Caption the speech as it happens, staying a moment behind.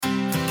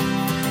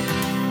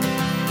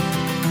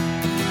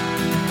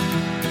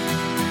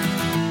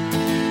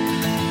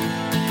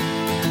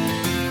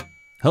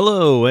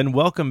Hello, and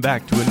welcome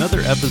back to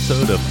another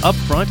episode of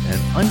Upfront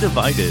and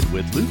Undivided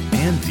with Luke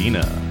and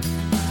Dina.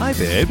 Hi,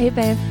 babe. Hey,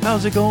 babe.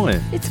 How's it going?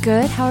 It's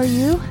good. How are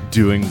you?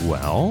 Doing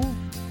well.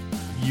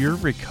 You're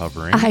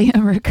recovering? I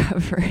am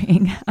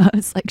recovering. I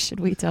was like,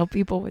 should we tell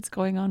people what's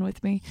going on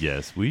with me?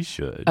 Yes, we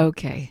should.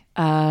 Okay.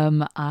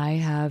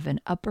 I have an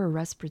upper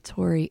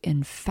respiratory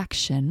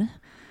infection,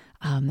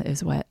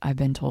 is what I've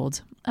been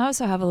told. I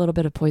also have a little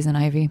bit of poison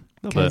ivy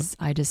because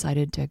I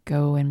decided to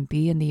go and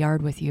be in the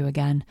yard with you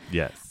again.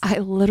 Yes. I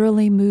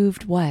literally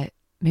moved,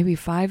 maybe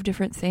 5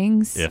 different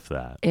things? If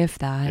that.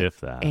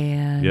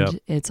 And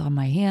It's on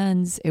my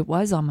hands. It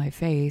was on my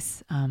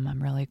face.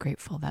 I'm really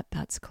grateful that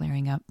that's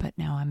clearing up, but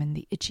now I'm in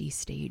the itchy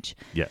stage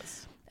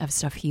of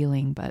stuff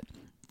healing, but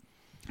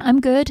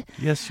I'm good.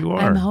 Yes, you are.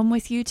 I'm home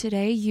with you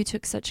today. You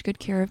took such good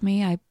care of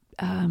me. I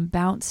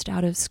bounced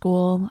out of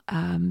school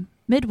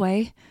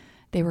midway.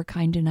 They were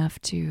kind enough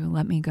to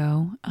let me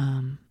go,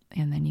 and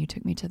then you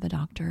took me to the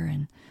doctor,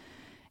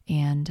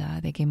 and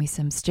they gave me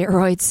some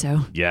steroids.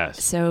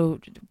 So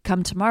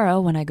come tomorrow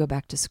when I go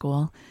back to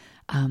school,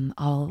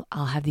 I'll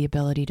have the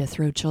ability to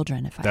throw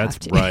children if I have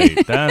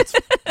to. That's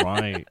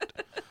right.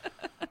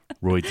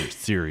 Roids are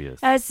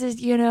serious. That's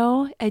just,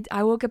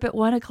 I woke up at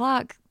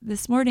 1:00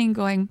 this morning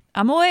going,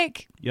 I'm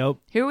awake. Yep.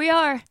 Here we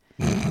are.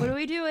 What are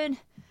we doing?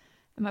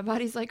 And my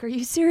body's like, are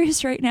you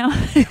serious right now?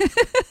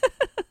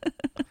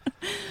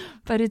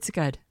 But it's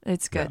good.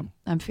 It's good. Yeah.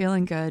 I'm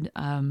feeling good.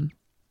 I'm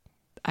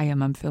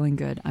feeling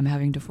good. I'm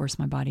having to force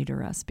my body to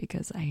rest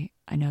because I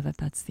know that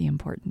that's the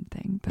important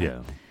thing.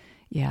 But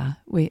yeah.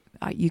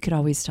 You could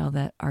always tell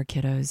that our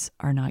kiddos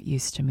are not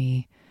used to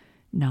me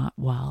not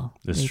well.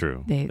 It's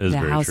true. The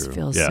house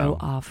feels so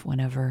off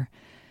whenever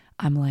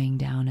I'm laying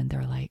down and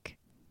they're like,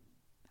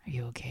 are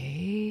you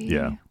okay?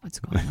 Yeah. What's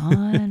going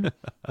on?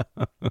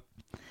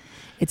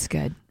 It's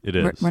good. It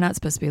is. We're not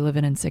supposed to be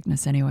living in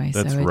sickness anyway,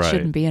 That's so it right.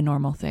 shouldn't be a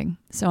normal thing.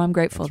 So I'm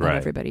grateful that right.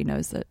 everybody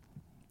knows that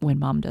when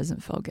mom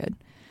doesn't feel good,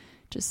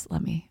 just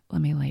let me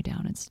lay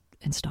down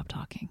and stop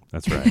talking.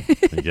 That's right.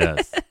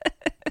 Yes.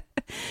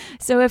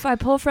 So if I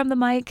pull from the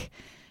mic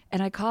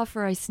and I cough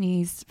or I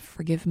sneeze,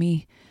 forgive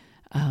me.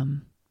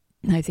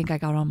 I think I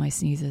got all my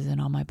sneezes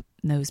and all my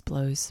nose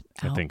blows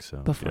out I think so.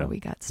 before we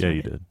got started. Yeah,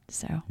 you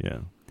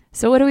did.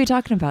 So what are we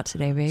talking about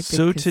today, babe?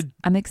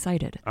 I'm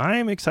excited. I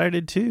am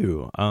excited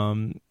too.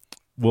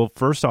 Well,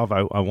 first off,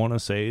 I want to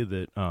say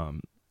that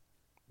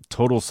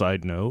total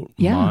side note,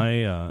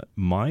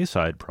 my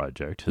side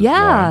project has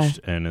launched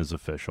and is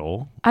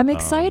official. I'm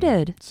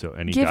excited. So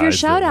any give guys your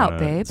shout out,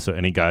 babe. So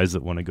any guys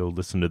that want to go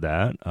listen to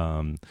that,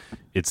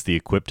 it's The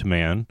Equipped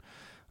Man.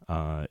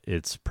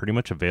 It's pretty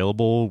much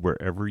available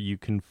wherever you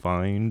can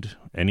find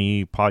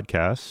any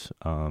podcasts.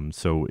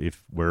 So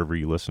if wherever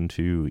you listen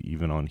to,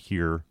 even on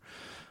here,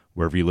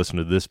 wherever you listen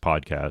to this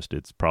podcast,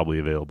 it's probably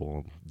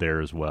available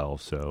there as well.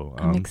 So,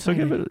 so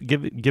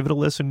give it a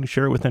listen.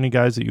 Share it with any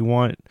guys that you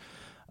want.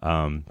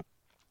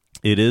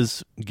 It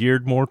is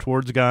geared more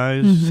towards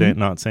guys.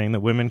 Not saying that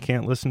women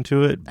can't listen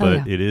to it,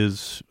 but it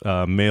is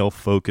male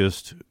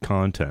focused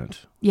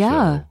content.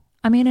 Yeah, so,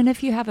 I mean, and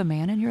if you have a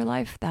man in your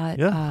life that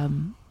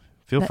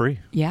feel free.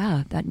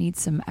 Yeah, that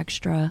needs some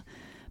extra,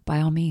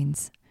 by all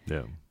means.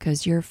 Yeah.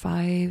 Because you're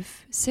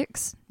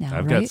 5'6" now,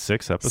 I've got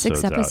 6 episodes.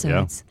 6 episodes. Out.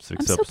 Yeah. 6 I'm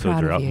episodes so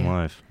proud are out of you. in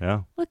life.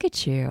 Yeah. Look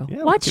at you.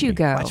 Yeah, Watch you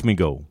go. Watch me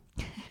go.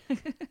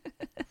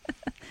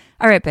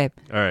 All right, babe.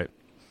 All right.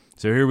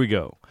 So here we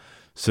go.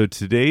 So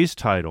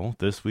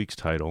this week's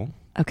title.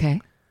 Okay.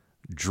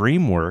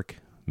 Dream work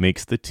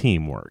makes the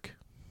team work.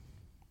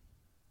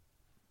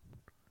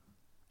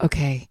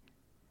 Okay.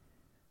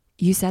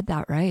 You said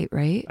that right?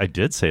 I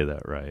did say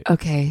that right.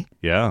 Okay.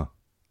 Yeah.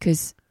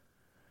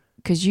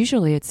 Because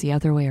usually it's the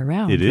other way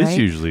around. It is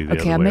usually the other way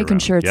around. Okay, I'm making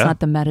sure it's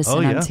not the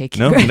medicine I'm taking.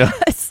 No.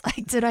 It's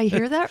like, did I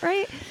hear that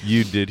right?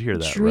 You did hear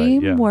that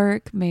Dream right. Yeah.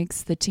 work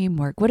makes the team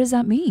work. What does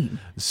that mean?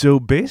 So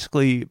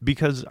basically,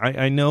 because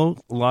I know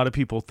a lot of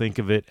people think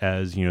of it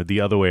as,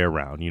 the other way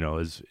around,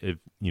 as if,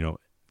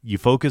 you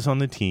focus on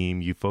the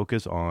team, you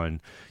focus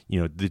on,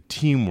 the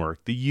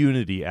teamwork, the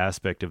unity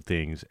aspect of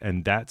things.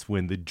 And that's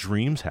when the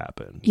dreams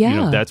happen.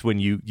 Yeah. That's when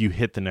you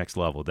hit the next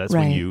level. That's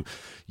when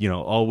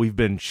we've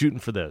been shooting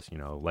for this,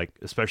 like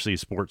especially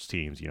sports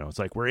teams, it's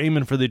like we're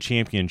aiming for the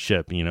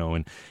championship,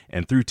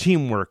 and through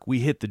teamwork, we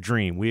hit the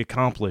dream. We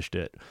accomplished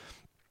it.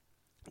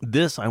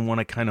 This, I want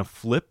to kind of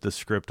flip the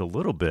script a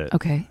little bit.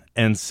 Okay.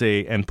 And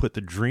put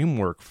the dream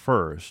work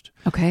first.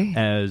 Okay.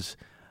 As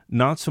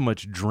not so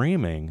much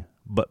dreaming,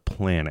 but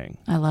planning.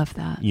 I love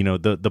that.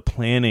 The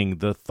planning,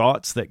 the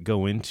thoughts that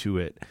go into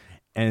it,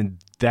 and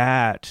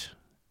that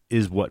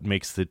is what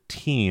makes the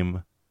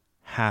team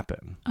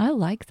happen. I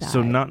like that.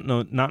 So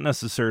not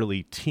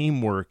necessarily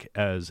teamwork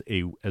as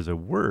a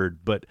word,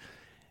 but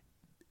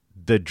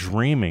the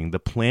dreaming, the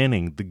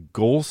planning, the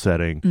goal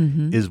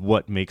setting is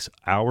what makes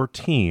our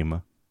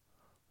team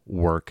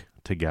work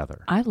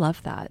together. I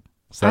love that.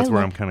 So that's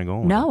where I'm kind of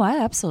going. No, I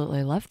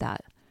absolutely love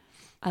that.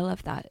 I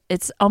love that.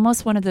 It's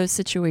almost one of those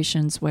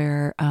situations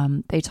where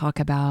they talk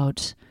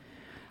about,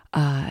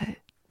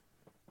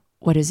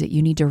 what is it?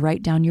 You need to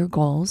write down your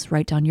goals,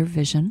 write down your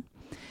vision,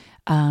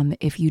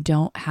 If you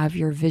don't have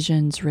your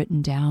visions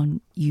written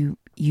down, you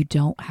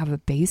don't have a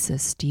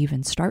basis to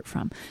even start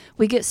from.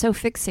 We get so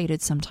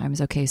fixated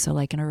sometimes. Okay, so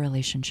like in a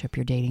relationship,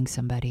 you're dating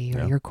somebody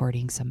or you're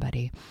courting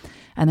somebody,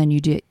 and then you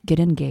get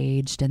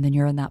engaged, and then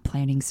you're in that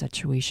planning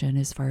situation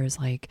as far as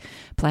like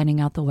planning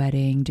out the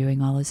wedding,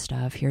 doing all this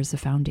stuff. Here's the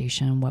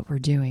foundation, what we're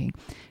doing.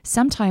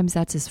 Sometimes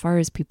that's as far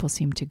as people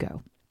seem to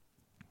go.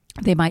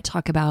 They might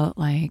talk about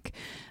like,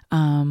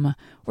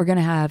 we're going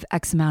to have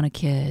X amount of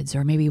kids,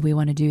 or maybe we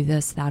want to do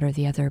this, that, or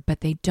the other,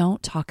 but they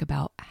don't talk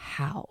about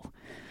how.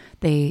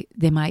 They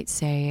might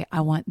say,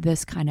 I want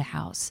this kind of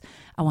house.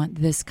 I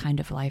want this kind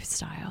of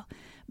lifestyle.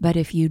 But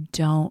if you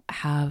don't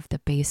have the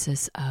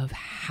basis of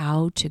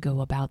how to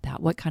go about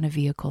that, what kind of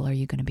vehicle are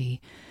you going to be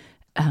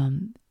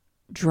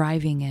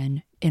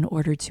driving in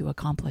order to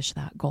accomplish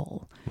that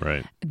goal?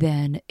 Right.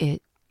 Then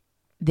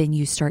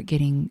you start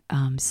getting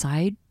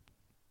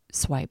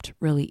swiped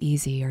really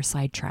easy or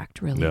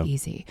sidetracked really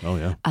easy. Oh,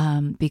 yeah.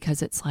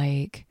 Because it's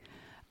like,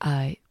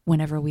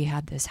 whenever we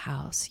had this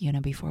house,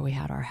 before we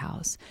had our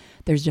house,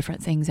 there's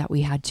different things that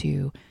we had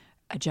to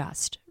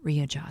adjust,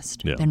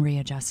 readjust, then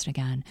readjust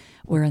again.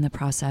 We're in the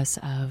process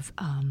of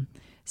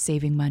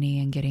saving money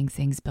and getting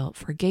things built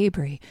for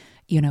Gabriel,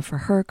 for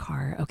her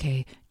car.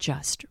 Okay,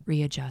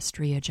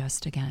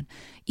 readjust again.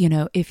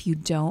 If you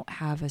don't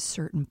have a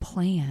certain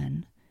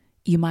plan,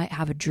 you might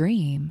have a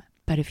dream,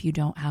 but if you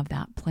don't have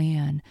that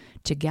plan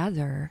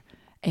together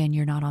and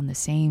you're not on the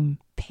same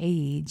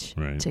page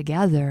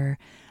together,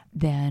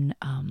 then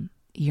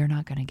you're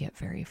not going to get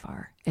very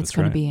far. It's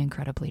going to be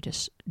incredibly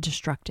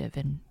destructive,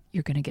 and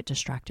you're going to get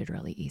distracted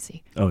really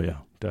easy. Oh yeah,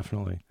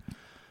 definitely.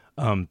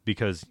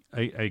 Because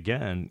I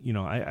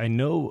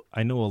know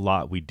a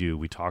lot we do.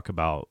 We talk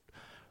about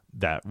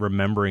that,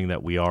 remembering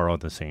that we are on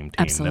the same team,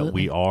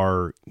 Absolutely.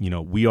 that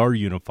we are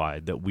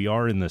unified, that we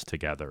are in this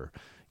together,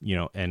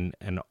 and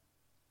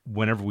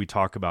whenever we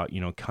talk about,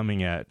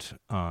 coming at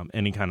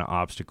any kind of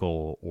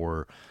obstacle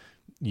or,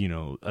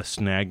 a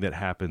snag that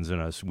happens in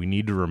us, we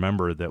need to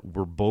remember that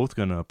we're both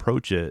going to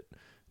approach it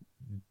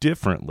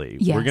differently.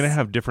 Yes. We're going to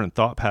have different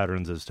thought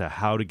patterns as to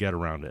how to get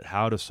around it,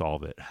 how to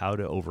solve it, how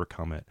to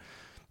overcome it,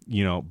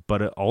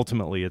 but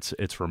ultimately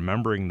it's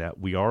remembering that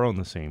we are on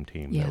the same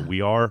team, that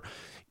we are,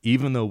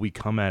 even though we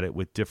come at it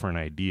with different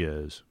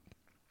ideas,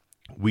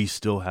 we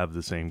still have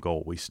the same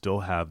goal. We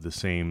still have the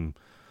same,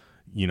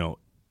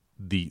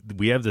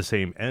 we have the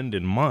same end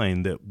in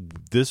mind, that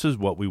this is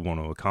what we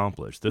want to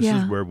accomplish. This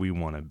is where we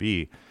want to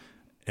be.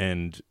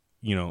 And,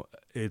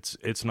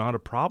 it's not a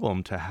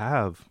problem to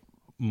have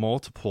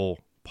multiple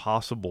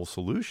possible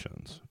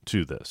solutions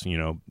to this,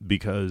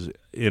 because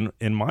in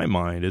my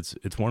mind,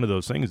 it's one of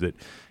those things that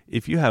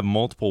if you have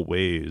multiple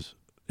ways,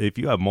 if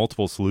you have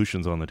multiple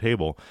solutions on the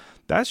table,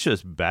 that's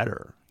just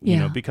better,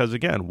 because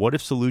again, what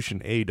if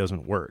solution A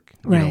doesn't work?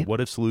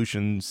 What if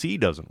solution C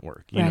doesn't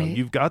work?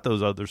 You've got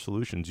those other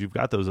solutions, you've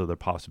got those other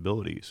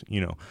possibilities.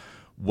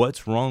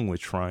 What's wrong with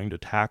trying to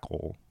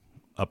tackle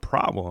a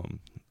problem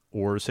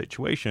or a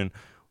situation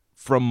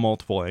from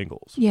multiple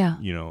angles?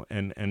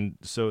 And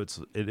so it's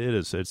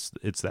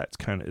that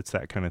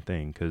kind of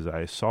thing. Because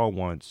I saw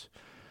once,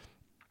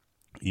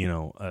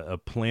 a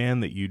plan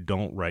that you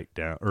don't write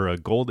down, or a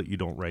goal that you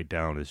don't write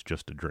down, is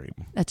just a dream.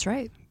 That's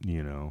right.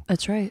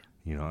 That's right.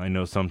 I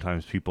know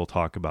sometimes people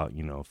talk about,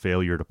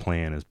 failure to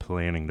plan is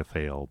planning to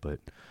fail, but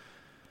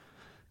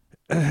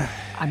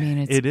I mean,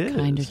 it's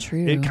kind of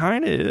true. It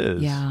kind of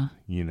is. Yeah.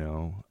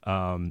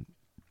 And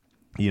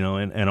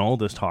all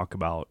this talk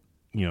about,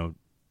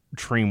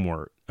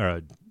 teamwork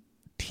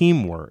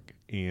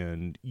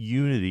and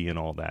unity and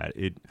all that.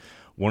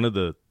 One of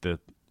the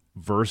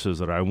verses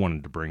that I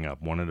wanted to bring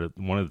up, one of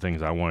the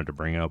things I wanted to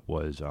bring up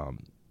was,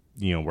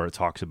 where it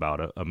talks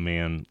about a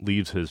man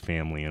leaves his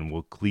family and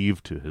will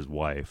cleave to his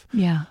wife.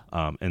 Yeah.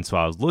 And so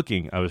I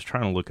was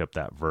trying to look up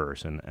that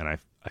verse, and I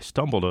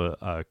stumbled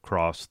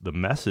across the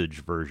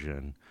Message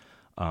version,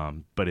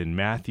 but in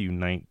Matthew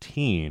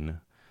 19,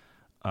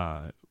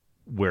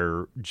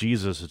 where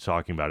Jesus is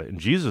talking about it, and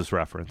Jesus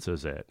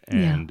references it,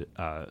 and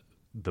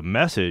the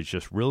Message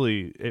just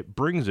really, it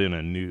brings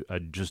in a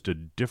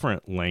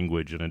different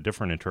language and a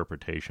different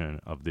interpretation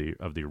of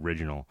the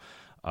original.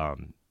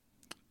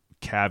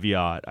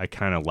 Caveat, I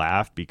kind of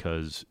laughed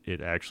because it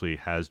actually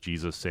has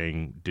Jesus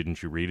saying,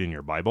 "Didn't you read in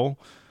your Bible?"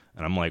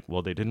 And I'm like,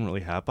 well, they didn't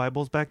really have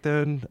Bibles back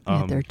then. They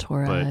had their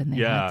Torah and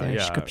they had their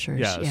scriptures.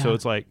 Yeah. So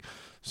it's like,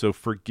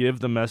 forgive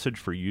the Message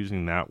for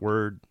using that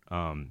word.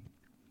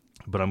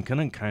 But I'm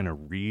going to kind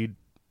of read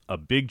a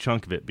big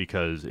chunk of it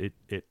because it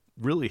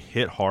really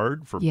hit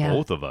hard for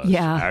both of us,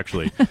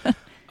 actually.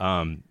 So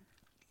I'm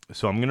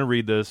going to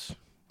read this.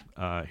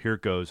 Here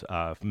it goes.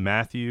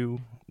 Matthew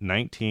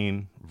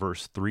 19,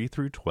 verse 3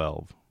 through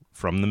 12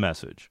 from the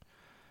Message.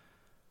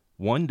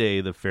 One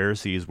day the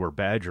Pharisees were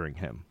badgering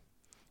him.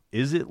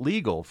 Is it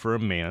legal for a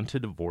man to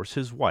divorce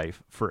his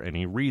wife for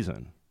any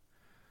reason?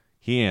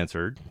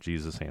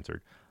 Jesus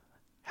answered,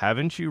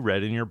 haven't you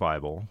read in your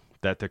Bible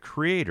that the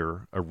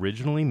Creator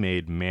originally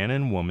made man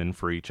and woman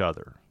for each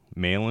other,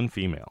 male and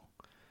female?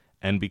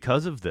 And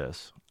because of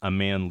this, a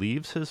man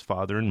leaves his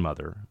father and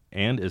mother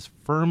and is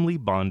firmly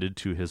bonded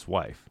to his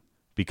wife,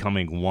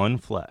 becoming one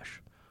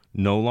flesh,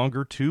 no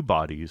longer two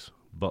bodies,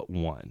 but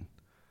one.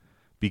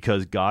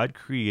 Because God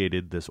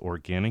created this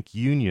organic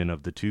union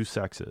of the two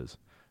sexes,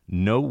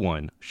 no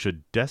one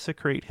should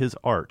desecrate his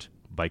art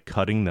by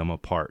cutting them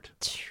apart.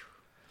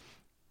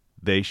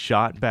 They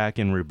shot back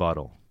in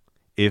rebuttal.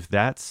 If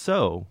that's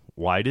so,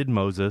 why did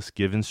Moses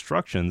give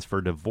instructions for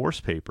divorce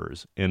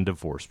papers and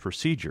divorce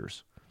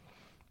procedures?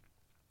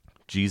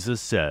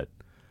 Jesus said,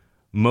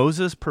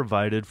 Moses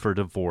provided for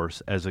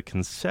divorce as a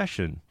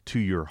concession to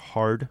your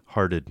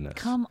hard-heartedness.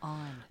 Come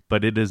on.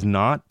 But it is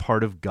not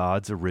part of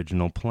God's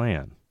original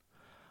plan.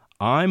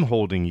 I'm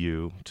holding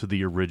you to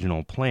the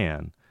original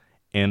plan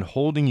and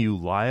holding you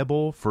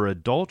liable for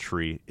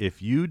adultery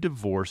if you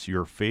divorce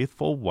your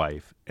faithful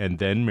wife and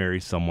then marry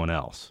someone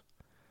else.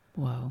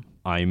 Whoa.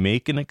 I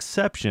make an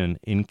exception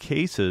in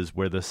cases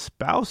where the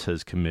spouse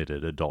has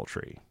committed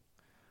adultery.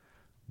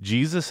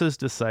 Jesus'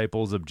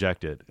 disciples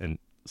objected, and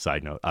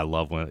side note, I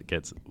love when it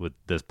gets with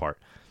this part.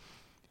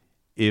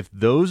 If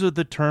those are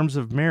the terms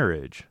of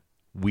marriage,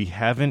 we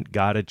haven't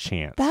got a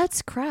chance.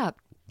 That's crap.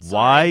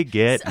 Why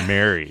get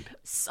married?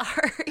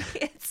 Sorry.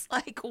 It's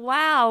like,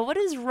 wow, what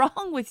is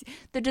wrong with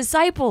the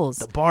disciples?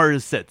 The bar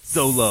is set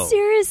so low.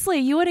 Seriously,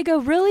 you want to go,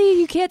 really?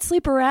 You can't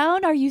sleep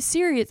around? Are you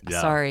serious?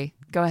 Yeah. Sorry.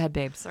 Go ahead,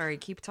 babe. Sorry.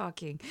 Keep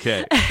talking.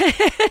 Okay.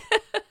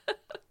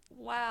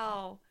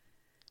 Wow.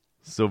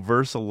 So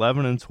verse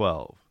 11 and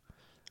 12.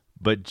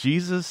 But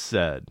Jesus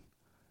said,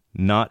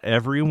 not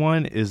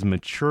everyone is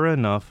mature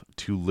enough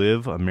to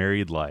live a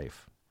married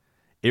life.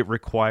 It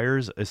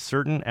requires a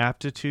certain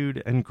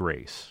aptitude and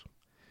grace.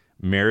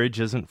 Marriage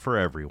isn't for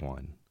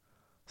everyone.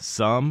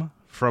 Some,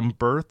 from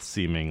birth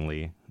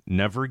seemingly,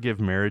 never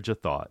give marriage a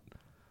thought.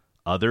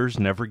 Others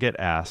never get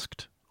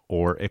asked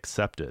or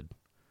accepted.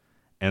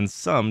 And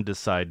some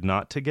decide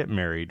not to get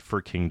married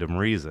for kingdom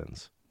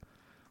reasons.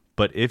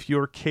 But if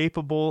you're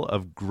capable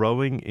of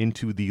growing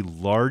into the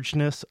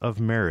largeness of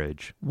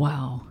marriage,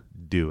 wow,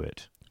 do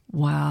it.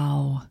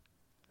 Wow.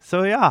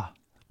 So yeah,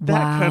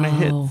 that kind of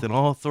Wow. hits in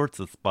all sorts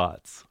of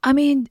spots. I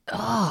mean,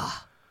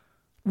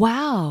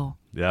 wow.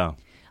 Yeah.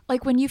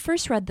 Like when you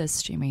first read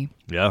this, Jimmy,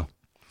 Yeah.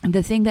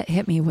 the thing that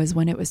hit me was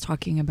when it was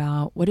talking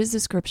about what is the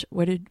scripture?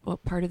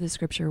 What part of the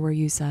scripture where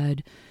you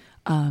said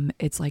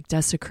it's like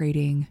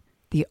desecrating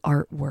the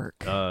artwork?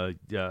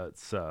 Yeah,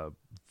 it's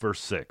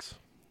verse 6,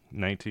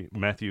 19,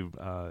 Matthew.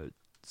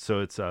 So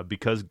it's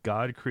because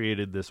God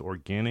created this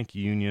organic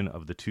union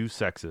of the two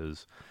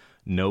sexes,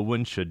 no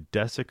one should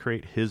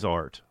desecrate his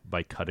art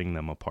by cutting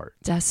them apart.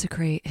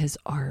 Desecrate his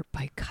art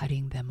by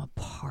cutting them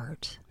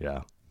apart.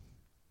 Yeah.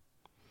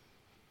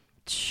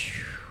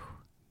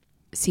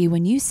 See,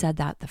 when you said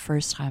that the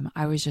first time,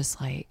 I was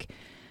just like,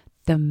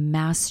 the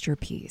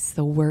masterpiece,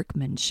 the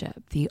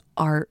workmanship, the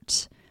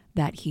art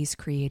that he's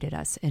created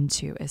us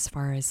into, as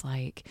far as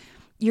like,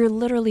 you're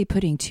literally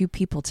putting two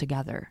people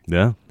together.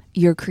 Yeah.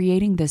 You're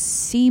creating this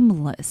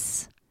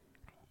seamless,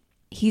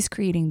 he's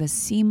creating this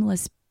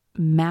seamless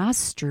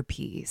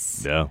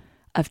masterpiece Yeah.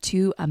 of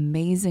two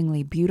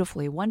amazingly,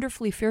 beautifully,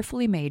 wonderfully,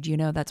 fearfully made. You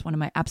know, that's one of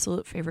my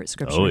absolute favorite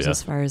scriptures. Oh, yeah.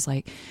 As far as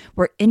like,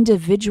 we're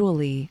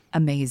individually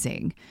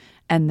amazing.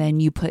 And then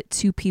you put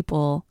two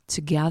people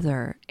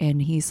together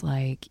and he's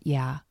like,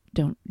 yeah,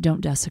 don't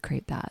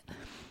desecrate that,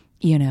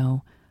 you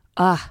know.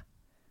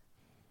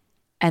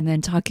 And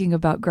then talking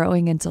about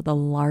growing into the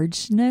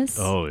largeness.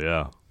 Oh,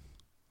 yeah.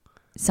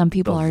 Some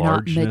people The are not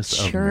largeness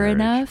of mature marriage.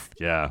 enough.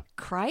 Yeah.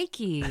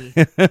 Crikey.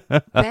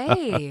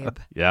 Babe.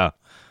 Yeah.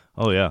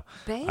 Oh, yeah.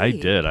 Babe. I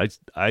did.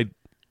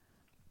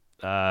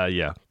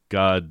 Yeah.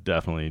 God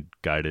definitely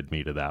guided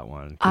me to that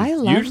one. 'Cause I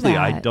love usually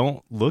I that.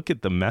 don't look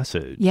at the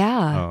message.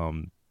 Yeah.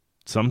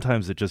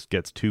 Sometimes it just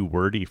gets too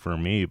wordy for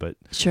me, but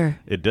Sure.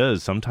 it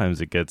does.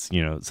 Sometimes it gets,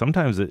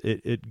 sometimes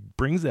it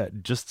brings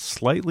that just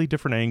slightly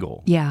different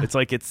angle. Yeah. It's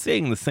like it's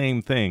saying the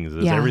same things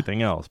as Yeah.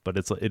 everything else, but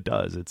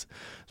it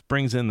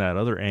brings in that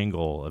other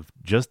angle of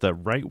just the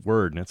right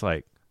word. And it's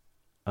like,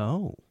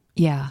 oh,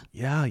 Yeah.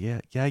 yeah.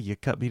 You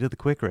cut me to the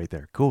quick right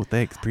there. Cool.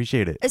 Thanks.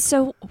 Appreciate it.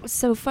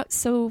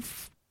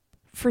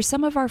 For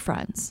some of our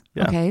friends,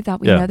 Yeah. okay,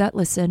 that we Yeah. know that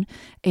listen,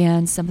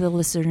 and some of the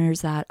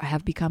listeners that are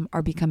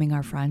becoming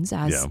our friends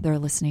as Yeah. they're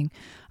listening,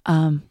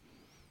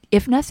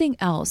 if nothing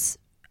else,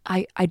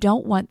 I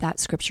don't want that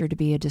scripture to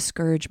be a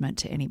discouragement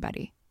to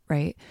anybody,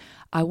 right?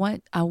 I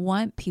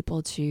want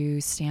people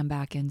to stand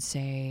back and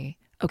say,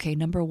 okay,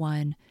 number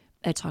one,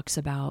 it talks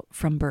about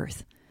from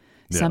birth.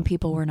 Yeah. Some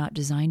people were not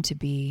designed to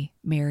be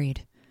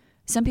married.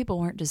 Some people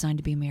weren't designed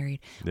to be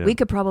married. Yeah. We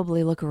could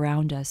probably look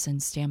around us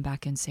and stand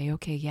back and say,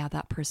 okay, yeah,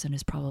 that person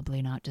is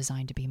probably not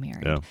designed to be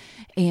married. Yeah.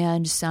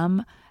 And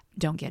some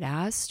don't get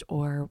asked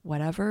or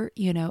whatever,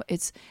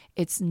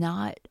 it's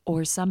not,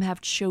 or some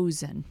have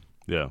chosen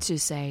Yeah. to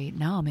say,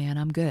 no, man,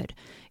 I'm good,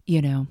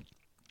 I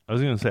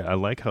was going to say, I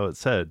like how it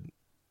said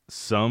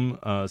some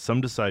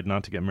decide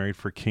not to get married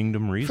for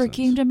kingdom reasons. for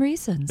kingdom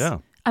reasons. Yeah.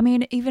 I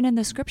mean, even in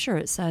the scripture,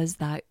 it says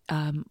that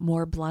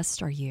more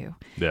blessed are you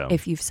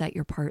if you've set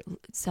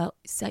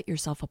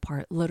yourself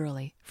apart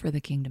literally for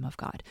the kingdom of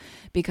God,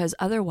 because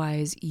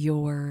otherwise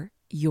your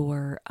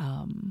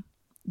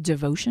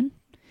devotion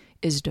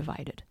is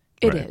divided.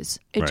 It is.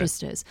 It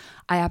just is.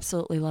 I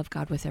absolutely love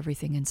God with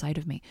everything inside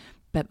of me,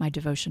 but my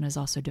devotion is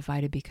also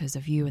divided because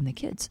of you and the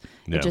kids.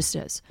 Yeah. It just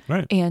is.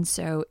 Right. And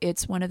so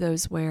it's one of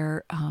those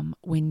where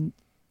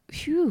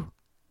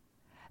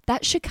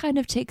that should kind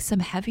of take some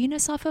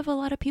heaviness off of a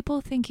lot of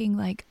people thinking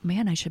like,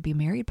 man, I should be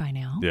married by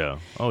now. Yeah.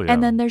 Oh, yeah.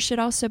 And then there should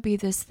also be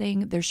this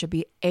thing, there should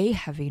be a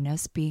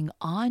heaviness being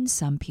on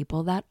some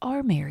people that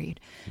are married,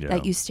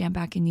 that you stand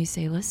back and you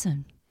say,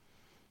 listen,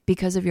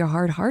 because of your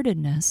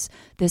hard-heartedness,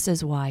 this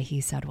is why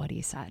he said what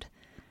he said.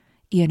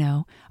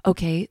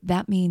 Okay,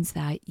 that means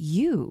that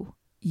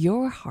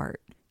your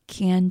heart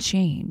can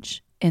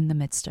change in the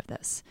midst of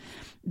this.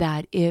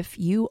 That if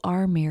you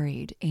are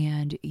married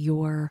and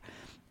you're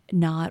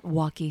not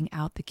walking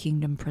out the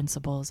kingdom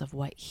principles of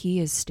what he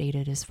has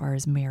stated as far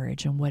as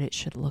marriage and what it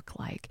should look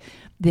like,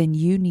 then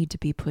you need to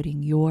be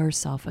putting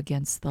yourself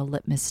against the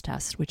litmus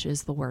test, which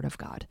is the word of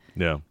God.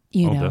 Yeah.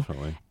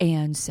 Definitely.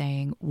 And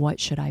saying, what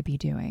should I be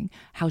doing?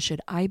 How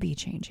should I be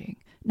changing?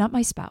 Not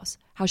my spouse.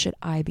 How should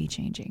I be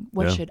changing?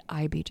 What should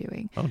I be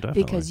doing? Oh,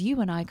 definitely. Because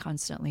you and I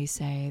constantly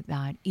say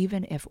that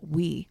even if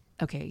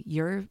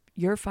you're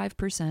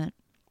 5%.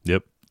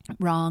 Yep.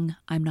 Wrong.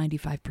 I'm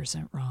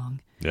 95%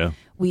 wrong. Yeah.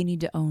 We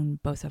need to own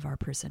both of our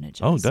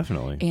percentages. Oh,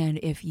 definitely. And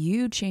if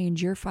you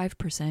change your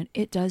 5%,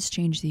 it does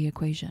change the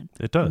equation.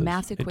 It does.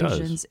 Math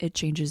equations, it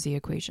changes the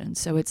equation.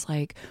 So it's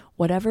like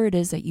whatever it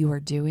is that you are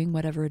doing,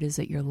 whatever it is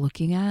that you're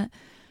looking at,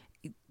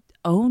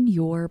 own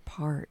your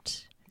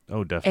part.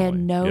 Oh, definitely.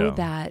 And know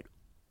that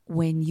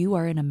when you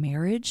are in a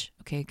marriage,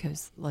 okay,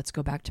 because let's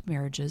go back to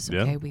marriages.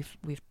 Okay,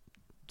 we've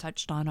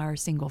touched on our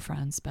single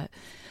friends, but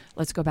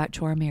let's go back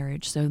to our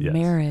marriage. So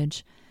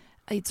marriage,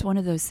 it's one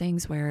of those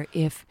things where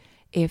if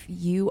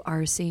you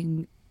are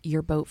seeing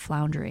your boat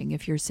floundering,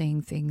 if you're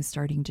seeing things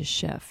starting to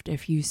shift,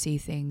 if you see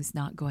things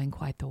not going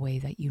quite the way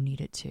that you need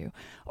it to,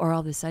 or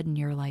all of a sudden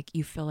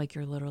you feel like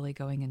you're literally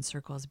going in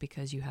circles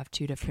because you have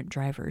two different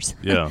drivers.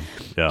 Yeah.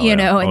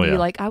 You're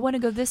like, I want to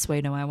go this way.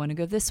 No, I want to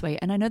go this way.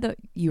 And I know that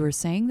you were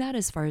saying that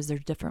as far as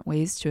there's different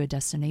ways to a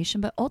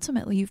destination, but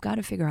ultimately you've got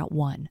to figure out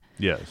one.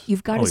 Yes.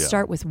 You've got to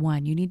start with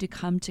one. You need to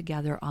come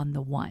together on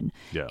the one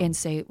and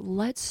say,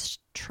 let's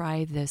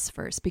try this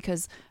first.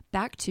 Because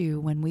back to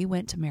when we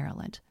went to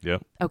Maryland. Yeah.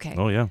 Okay.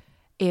 Oh, yeah.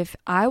 If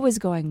I was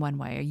going one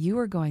way or you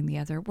were going the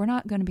other, we're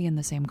not going to be in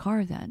the same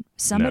car then.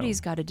 Somebody's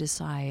got to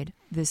decide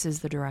this is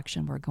the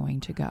direction we're going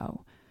to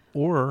go.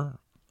 Or,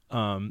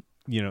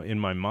 in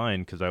my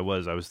mind, because I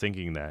was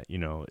thinking that,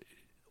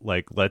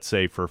 like, let's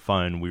say for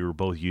fun, we were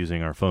both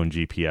using our phone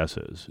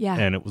GPSs. Yeah.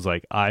 And it was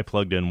like, I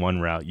plugged in one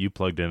route, you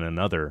plugged in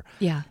another.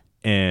 Yeah.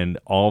 And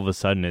all of a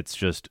sudden it's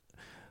just,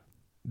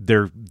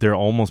 there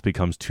almost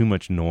becomes too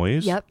much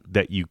noise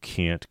that you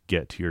can't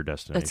get to your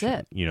destination.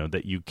 That's it.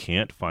 That you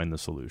can't find the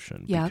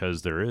solution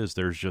because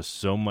there's just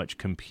so much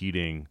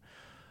competing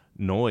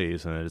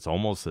noise, and it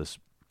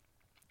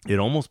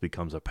almost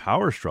becomes a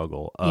power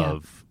struggle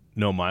of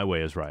no, my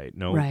way is right.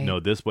 No,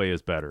 this way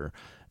is better.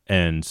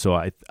 And so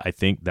I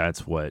think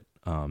that's what,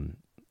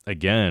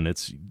 again,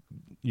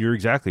 you're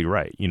exactly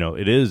right.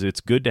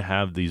 It's good to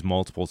have these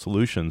multiple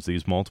solutions,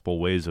 these multiple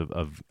ways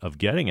of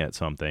getting at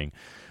something.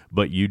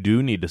 But you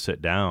do need to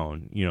sit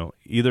down,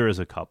 either as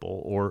a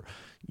couple or,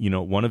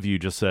 one of you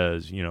just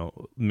says,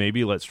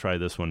 maybe let's try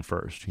this one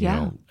first, you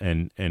know,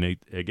 and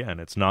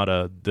again, it's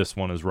not this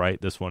one is right,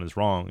 this one is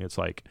wrong. It's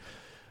like,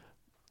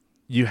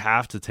 you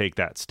have to take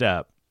that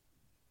step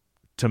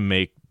to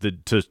make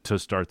to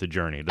start the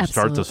journey, to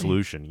start the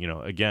solution.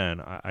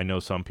 Again, I know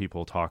some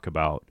people talk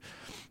about,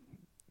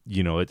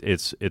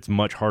 it's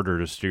much harder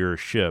to steer a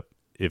ship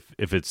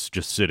if it's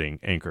just sitting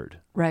anchored.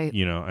 Right.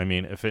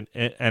 If an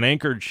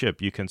anchored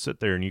ship, you can sit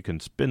there and you can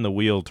spin the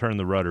wheel, turn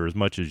the rudder as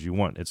much as you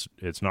want.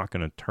 It's not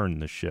going to turn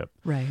the ship.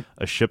 Right.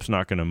 A ship's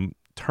not going to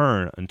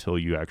turn until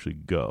you actually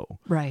go.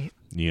 Right.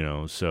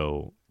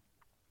 So,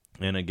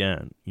 and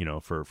again,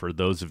 for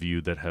those of you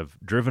that have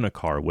driven a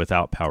car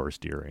without power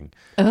steering,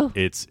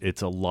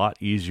 it's a lot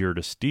easier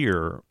to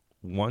steer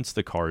once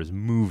the car is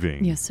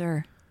moving. Yes,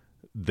 sir.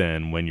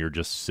 Than when you're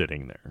just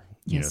sitting there,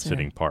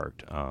 sitting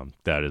parked.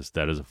 That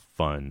is a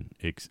fun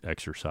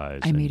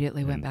exercise. I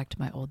immediately went back to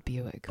my old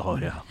Buick. Oh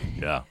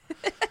yeah.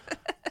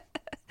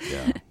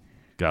 Yeah.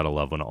 Gotta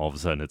love when all of a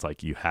sudden it's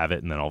like you have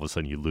it and then all of a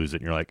sudden you lose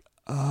it and you're like,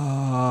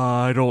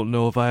 I don't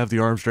know if I have the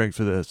arm strength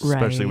for this,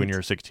 especially when you're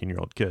a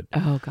 16-year-old kid.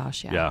 Oh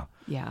gosh. Yeah.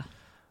 Yeah.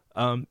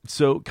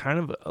 So kind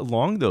of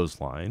along those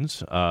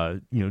lines,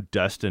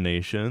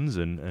 destinations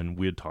and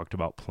we had talked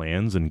about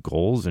plans and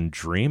goals and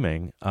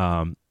dreaming.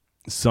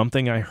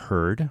 Something I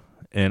heard,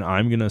 and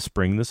I'm going to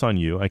spring this on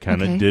you. I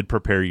kind of did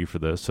prepare you for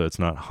this, so it's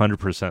not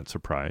 100%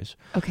 surprise.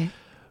 Okay.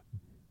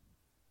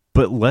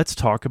 But let's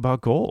talk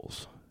about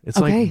goals. It's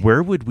like,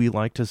 where would we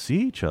like to see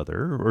each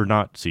other or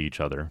not see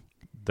each other?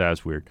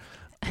 That's weird.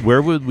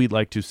 Where would we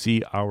like to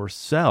see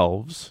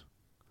ourselves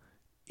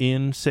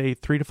in, say,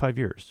 3 to 5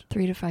 years.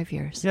 3 to 5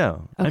 years. Yeah.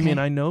 I Okay. mean,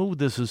 I know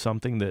this is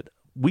something that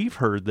we've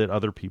heard that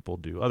other people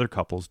do, other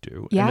couples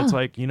do. Yeah. And it's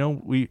like,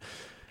 we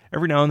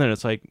every now and then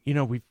it's like,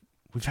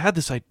 we've had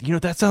this idea,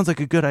 that sounds like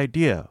a good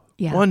idea.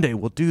 Yeah. One day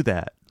we'll do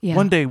that. Yeah.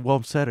 One day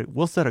we'll set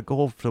a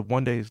goal to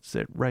one day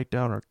write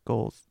down our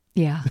goals.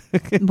 Yeah.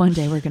 One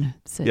day we're going to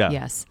sit. Yeah.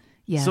 Yes.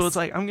 Yes. So it's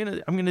like, I'm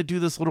going to do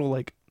this little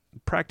like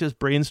practice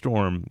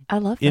brainstorm I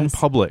love in this.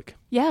 public.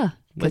 Yeah.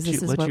 Let Because this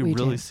is you what we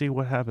really do. see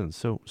what happens.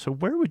 So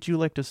where would you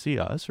like to see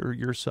us or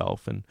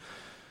yourself in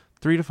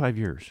 3 to 5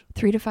 years?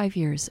 3 to 5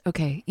 years.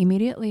 Okay.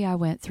 Immediately I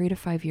went 3 to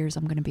 5 years.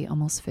 I'm going to be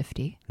almost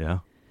 50. Yeah.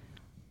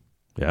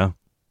 Yeah.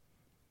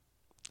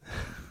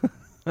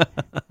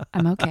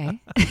 I'm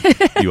okay.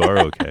 You are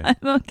okay.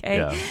 I'm okay.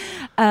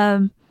 Yeah.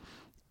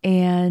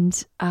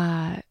 And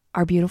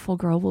our beautiful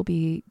girl will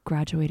be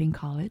graduating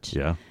college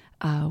Yeah.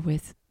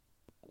 with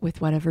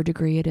whatever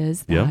degree it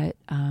is Yeah. that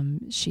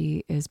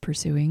she is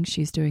pursuing.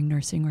 She's doing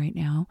nursing right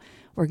now.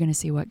 We're going to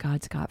see what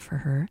God's got for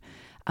her.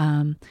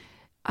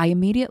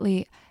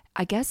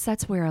 I guess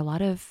that's where a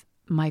lot of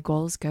my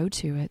goals go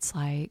to. It's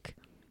like,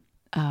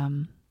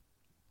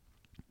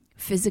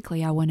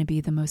 physically, I want to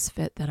be the most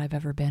fit that I've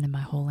ever been in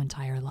my whole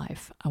entire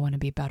life. I want to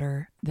be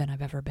better than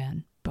I've ever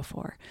been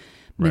before,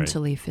 Right.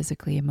 mentally,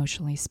 physically,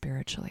 emotionally,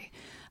 spiritually.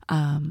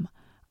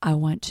 I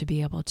want to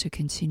be able to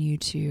continue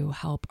to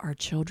help our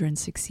children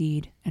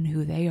succeed in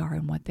who they are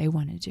and what they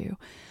want to do.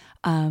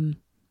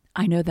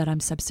 I know that I'm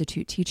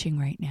substitute teaching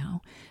right now.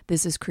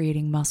 This is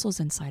creating muscles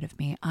inside of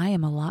me. I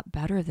am a lot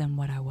better than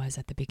what I was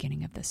at the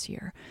beginning of this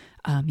year.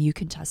 You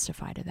can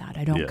testify to that.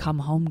 I don't Yeah. come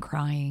home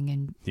crying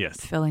and Yes.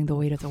 feeling the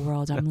weight of the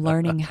world. I'm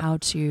learning how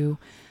to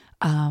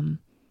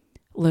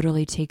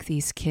literally take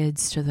these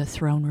kids to the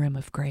throne room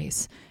of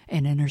grace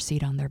and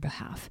intercede on their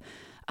behalf.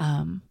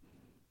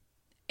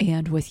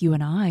 And with you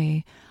and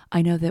I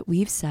know that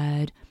we've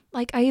said,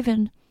 like,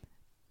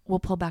 we'll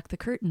pull back the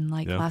curtain.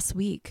 Like Yeah. last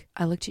week,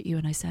 I looked at you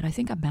and I said, I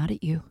think I'm mad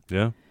at you.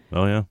 Yeah.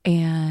 Oh, yeah.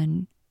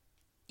 And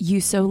you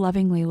so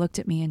lovingly looked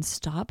at me and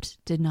stopped,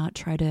 did not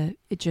try to,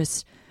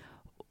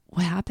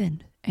 what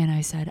happened? And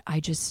I said,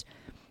 I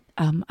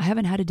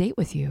haven't had a date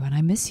with you and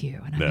I miss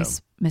you and I Yeah.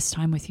 miss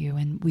time with you.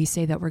 And we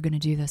say that we're going to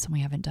do this and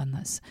we haven't done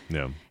this.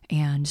 Yeah.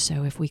 And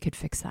so if we could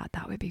fix that,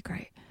 that would be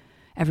great.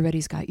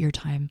 Everybody's got your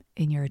time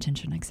and your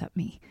attention except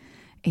me.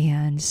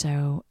 And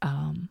so,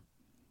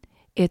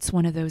 it's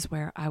one of those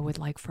where I would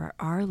like for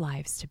our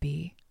lives to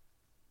be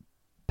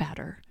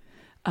better,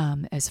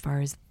 as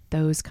far as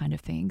those kind of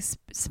things,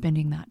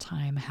 spending that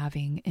time,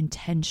 having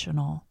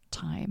intentional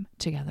time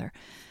together.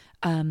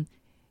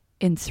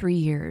 In 3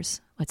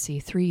 years,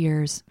 3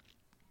 years,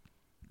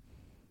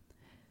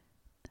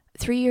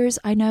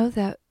 I know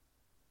that,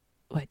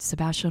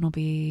 Sebastian will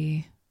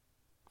be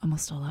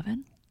almost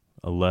 11?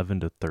 11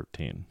 to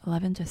 13.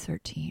 11 to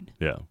 13.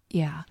 Yeah.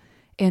 Yeah.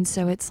 And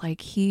so it's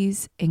like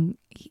he's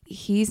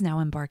now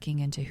embarking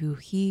into who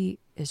he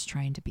is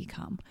trying to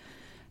become.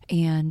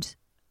 And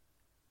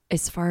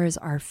as far as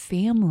our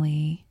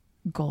family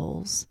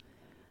goals,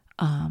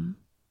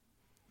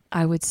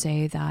 I would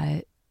say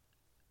that,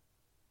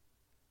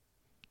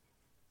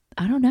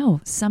 I don't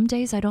know, some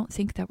days I don't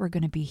think that we're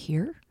going to be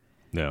here.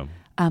 Yeah.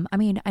 I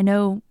mean, I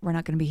know we're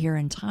not going to be here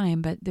in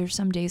time, but there's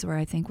some days where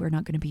I think we're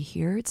not going to be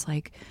here. It's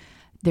like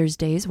there's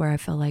days where I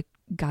feel like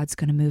God's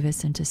going to move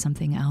us into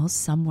something else,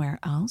 somewhere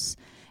else,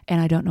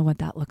 and I don't know what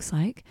that looks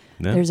like.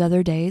 Yeah. There's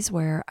other days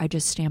where I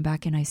just stand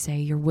back and I say,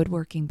 your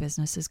woodworking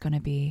business is going to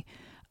be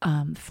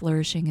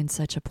flourishing in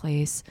such a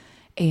place,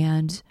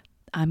 and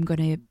I'm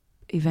going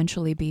to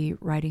eventually be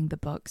writing the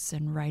books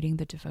and writing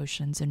the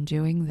devotions and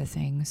doing the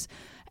things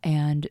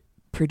and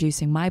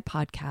producing my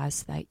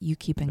podcast that you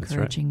keep That's right.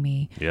 encouraging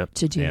me Yep.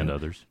 to do. And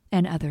others.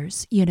 And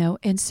others,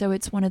 and so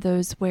it's one of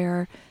those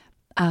where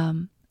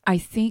I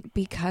think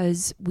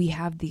because we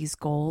have these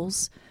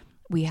goals,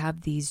 we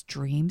have these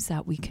dreams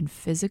that we can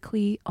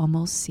physically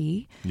almost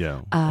see.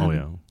 Yeah.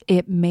 Yeah.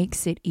 It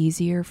makes it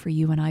easier for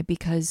you and I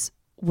because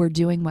we're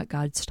doing what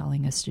God's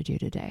telling us to do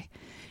today.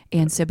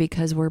 And so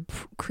because we're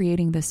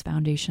creating this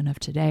foundation of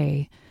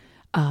today,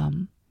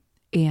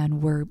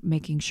 and we're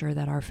making sure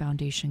that our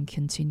foundation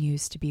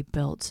continues to be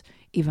built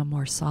even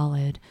more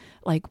solid.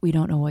 Like, we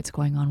don't know what's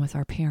going on with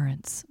our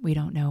parents. We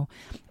don't know.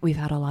 We've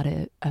had a lot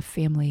of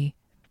family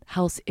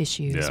health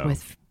issues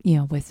with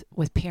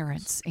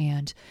parents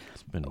and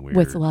It's been weird.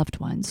 with loved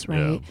ones,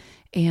 right?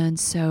 Yeah. And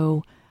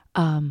so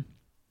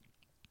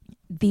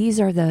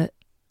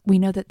we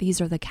know that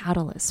these are the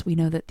catalysts. We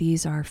know that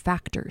these are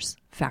factors.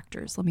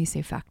 Let me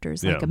say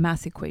factors, like Yeah. a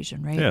math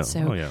equation, right? Yeah.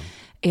 So, yeah.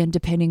 and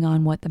depending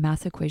on what the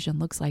math equation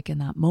looks like in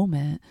that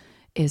moment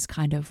is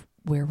kind of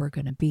where we're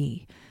going to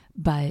be.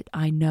 But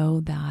I know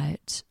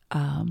that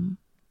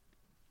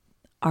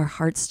our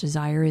heart's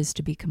desire is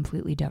to be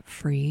completely debt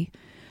free,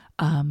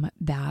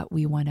 that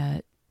we want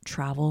to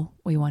travel,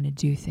 we want to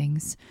do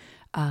things.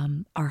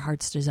 Our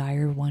heart's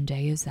desire one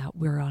day is that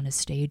we're on a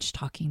stage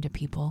talking to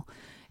people,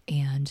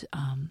 and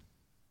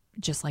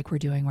just like we're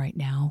doing right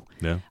now,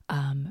 Yeah.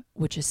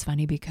 which is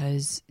funny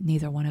because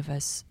neither one of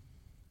us,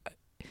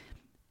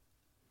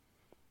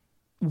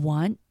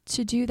 want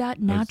to do that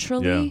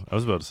naturally. Yeah, I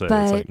was about to say,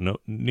 but, it's like no,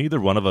 neither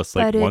one of us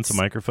like wants a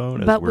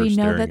microphone. But we're we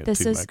know staring that at this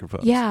two is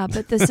microphones. yeah,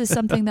 but this is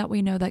something that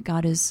we know that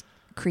God has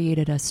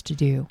created us to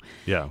do.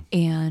 Yeah,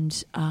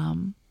 and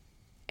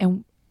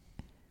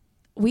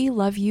we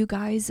love you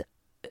guys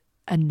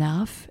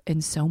enough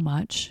and so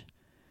much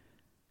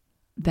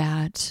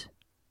that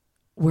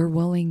we're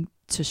willing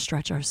to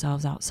stretch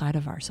ourselves outside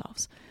of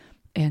ourselves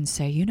and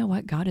say, you know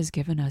what, God has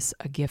given us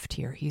a gift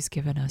here. He's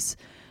given us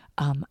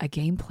a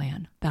game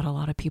plan that a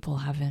lot of people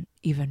haven't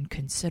even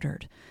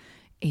considered.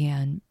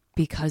 And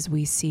because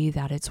we see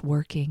that it's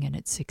working and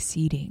it's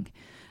succeeding,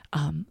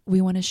 we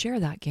want to share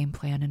that game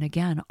plan. And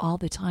again, all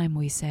the time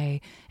we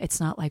say, it's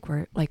not like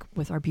we're like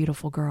with our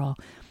beautiful girl.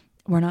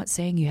 We're not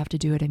saying you have to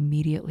do it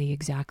immediately,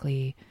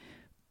 exactly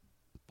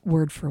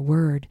word for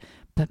word.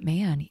 But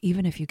man,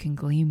 even if you can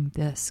glean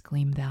this,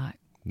 glean that,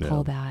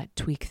 pull that,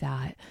 tweak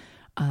that,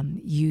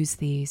 use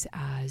these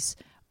as,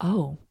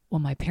 oh, well,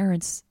 my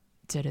parents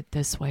did it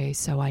this way,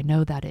 so I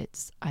know that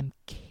I'm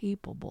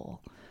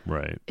capable.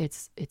 right.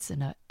 It's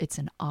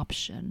an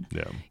option.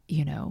 Yeah.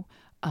 You know.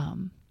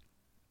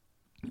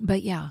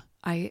 But yeah,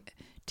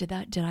 did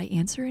I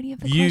answer any of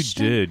the questions?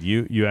 You did.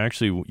 You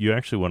actually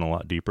went a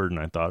lot deeper than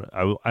I thought.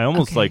 I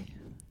almost Okay. like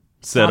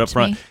said Stopped up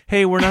front, me.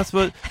 hey, we're not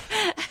supposed.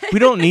 We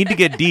don't need to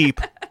get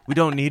deep. We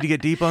don't need to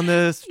get deep on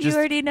this. You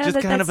already know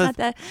that kind that's of not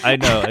that. I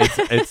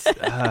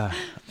know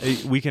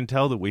we can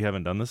tell that we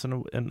haven't done this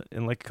in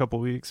like a couple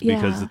weeks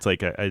because Yeah.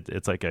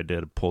 it's like I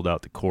pulled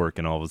out the cork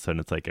and all of a sudden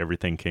it's like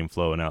everything came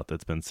flowing out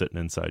that's been sitting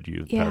inside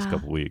you the past Yeah.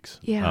 couple weeks.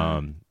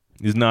 Yeah.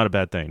 It's not a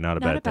bad thing. Not a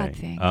Not bad a bad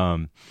thing.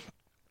 thing.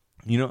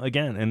 You know,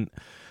 again, and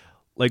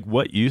like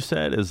what you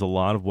said is a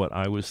lot of what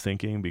I was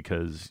thinking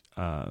because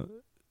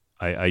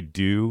I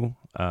do,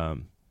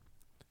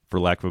 for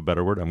lack of a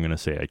better word, I'm going to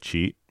say I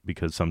cheat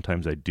because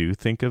sometimes I do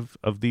think of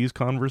these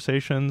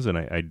conversations and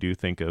I do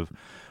think of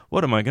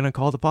what am I going to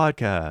call the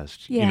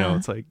podcast? Yeah. You know,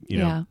 it's like, you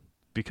Yeah. know,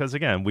 because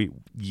again,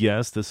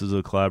 yes, this is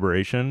a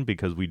collaboration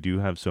because we do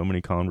have so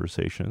many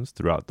conversations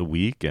throughout the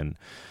week and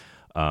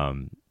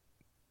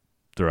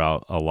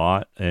throughout a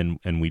lot and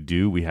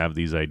we have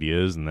these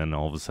ideas and then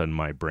all of a sudden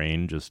my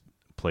brain just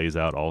plays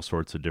out all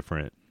sorts of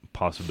different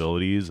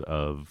possibilities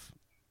of,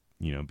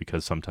 you know,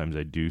 because sometimes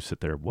I do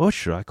sit there, what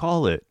should I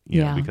call it?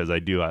 You know, because I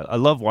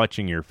love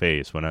watching your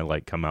face when I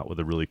like come out with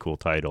a really cool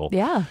title,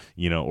 Yeah.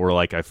 you know, or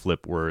like I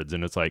flip words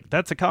and it's like,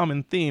 that's a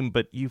common theme,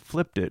 but you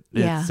flipped it.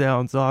 Yeah. It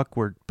sounds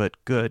awkward,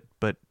 but good,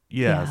 but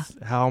yes.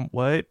 How,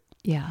 what?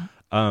 Yeah.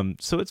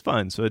 So it's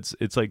fun. So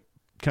it's like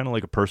kind of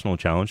like a personal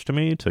challenge to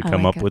me to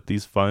come like up it. with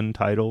these fun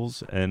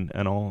titles and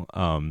all.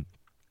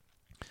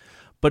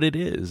 But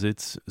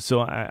it's so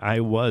I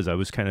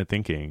was kind of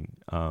thinking,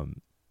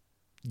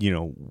 you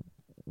know,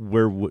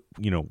 where would,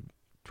 you know,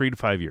 3 to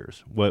 5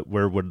 years,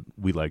 where would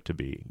we like to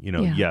be? You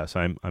know, Yeah. yes,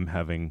 I'm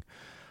having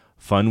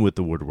fun with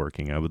the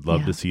woodworking. I would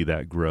love Yeah. to see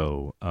that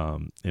grow.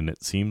 And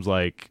it seems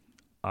like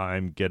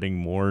I'm getting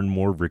more and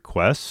more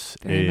requests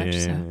Very much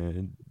so.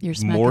 and You're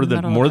smack more in the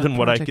than middle more of a than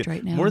what I project can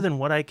right now. more than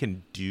what I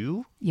can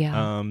do.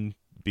 Yeah.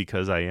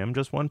 Because I am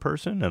just one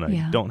person and I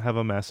Yeah. don't have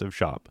a massive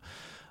shop.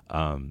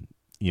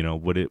 You know,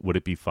 would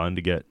it be fun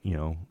to get, you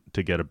know,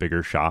 to get a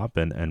bigger shop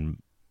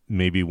and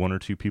maybe 1 or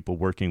 2 people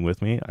working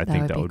with me? I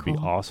think that would be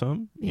cool.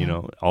 awesome. Yeah. You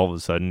know, all of a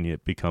sudden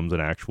it becomes an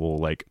actual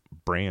like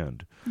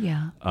brand.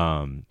 Yeah.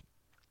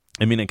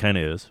 I mean, it kind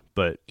of is,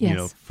 but you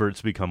know, Yes. for it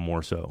to become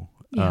more so.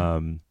 Yeah.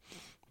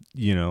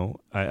 You know,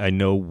 I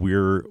know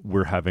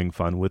we're having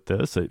fun with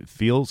this. It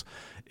feels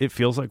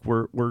like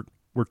we're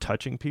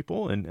touching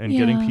people and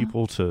getting Yeah.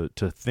 people to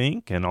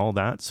think and all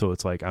that. So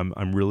it's like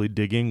I'm really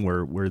digging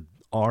where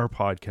our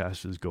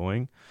podcast is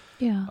going.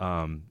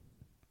 Yeah.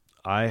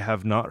 I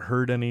have not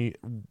heard any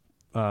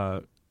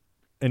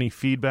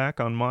feedback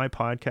on my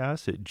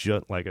podcast. It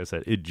just, like I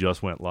said, it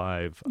just went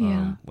live.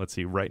 Yeah. Let's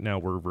see. Right now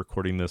we're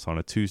recording this on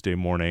a Tuesday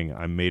morning.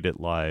 I made it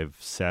live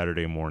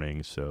Saturday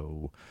morning,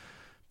 so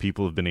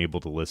people have been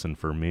able to listen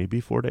for maybe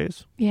 4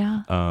 days.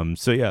 Yeah.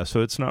 So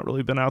it's not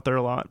really been out there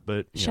a lot,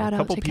 but you know, Shout a out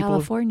couple to people.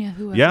 California.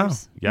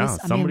 Whoever's Yeah.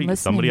 Somebody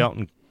listening. out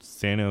in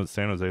San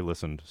Jose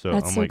listened. So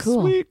That's I'm so like,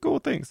 cool. sweet, cool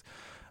things.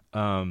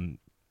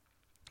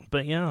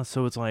 But yeah,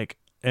 so it's like,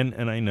 and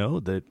I know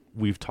that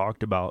we've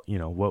talked about, you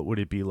know, what would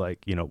it be like,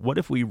 you know, what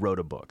if we wrote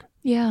a book?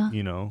 Yeah.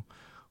 You know,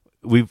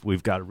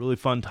 we've got a really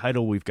fun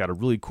title, we've got a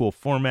really cool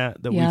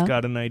format that Yeah. we've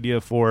got an idea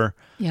for.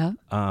 Yeah.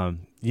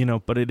 You know,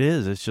 but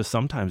it's just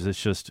sometimes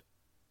it's just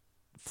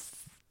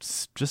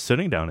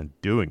sitting down and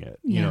doing it.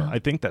 You know, Yeah. I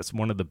think that's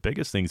one of the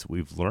biggest things that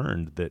we've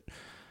learned that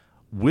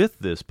with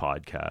this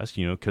podcast,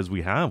 you know, because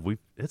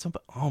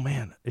oh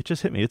man, it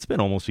just hit me. It's been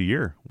almost a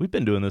year. We've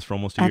been doing this for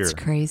almost a year. That's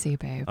crazy,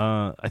 babe.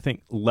 I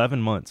think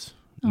 11 months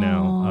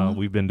now Aw.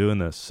 we've been doing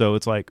this. So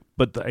it's like,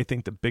 but I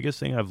think the biggest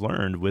thing I've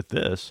learned with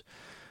this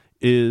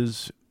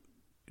is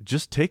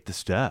just take the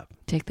step.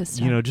 Take this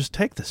step. You know, just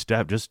take the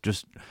step.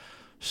 Just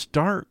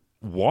start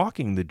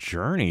walking the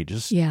journey.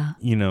 Just, Yeah.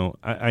 you know,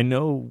 I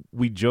know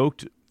we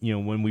joked, you know,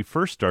 when we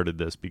first started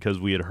this because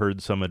we had heard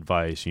some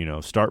advice, you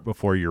know, start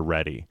before you're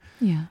ready,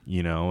 Yeah.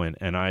 you know,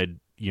 and I'd,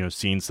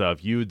 seen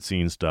stuff, you'd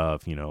seen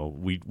stuff,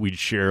 we'd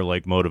share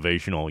like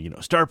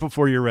motivational, start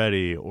before you're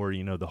ready, or,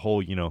 the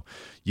whole, you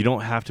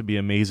don't have to be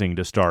amazing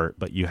to start,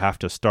 but you have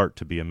to start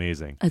to be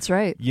amazing. That's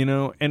right.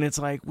 And it's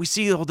like, we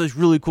see all this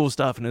really cool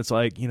stuff and it's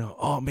like,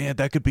 oh man,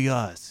 that could be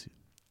us.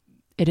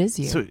 It is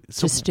you. So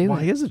just do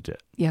why it. isn't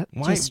it? Yep.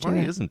 Why it.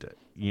 isn't it?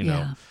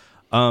 Yeah.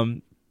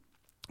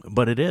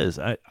 But it is.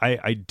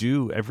 I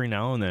do every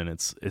now and then.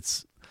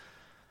 It's.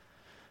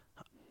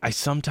 I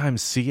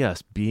sometimes see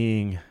us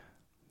being,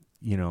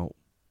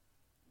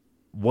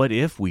 what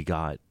if we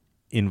got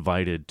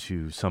invited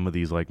to some of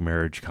these like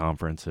marriage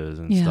conferences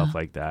and stuff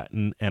like that?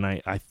 And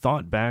I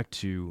thought back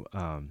to,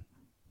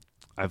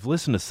 I've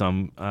listened to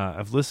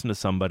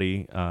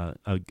somebody,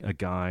 a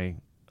guy,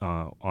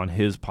 on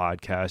his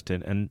podcast,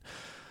 and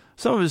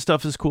some of his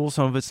stuff is cool,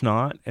 some of it's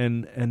not.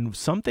 And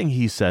something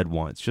he said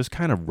once just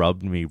kind of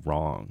rubbed me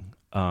wrong.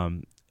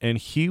 And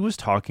he was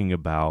talking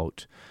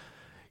about,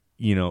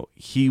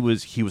 he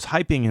was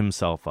hyping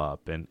himself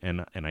up,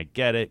 and I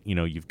get it.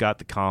 You've got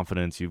the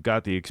confidence, you've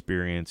got the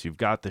experience, you've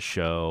got the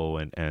show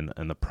and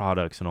the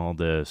products and all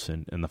this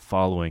and the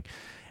following.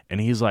 And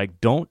he's like,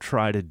 don't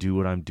try to do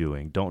what I'm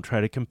doing. Don't try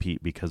to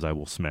compete because I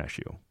will smash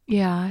you.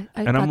 Yeah.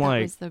 And I'm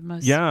like, was the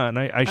most and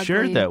I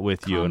shared that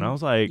with you. And I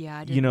was like,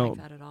 I didn't like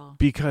that at all.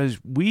 Because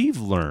we've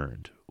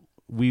learned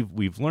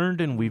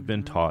and we've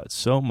been taught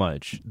so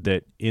much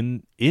that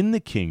in the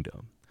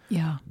kingdom,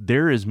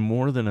 there is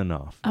more than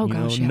enough. Oh,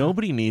 gosh, yeah.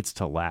 Nobody needs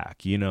to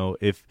lack.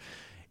 If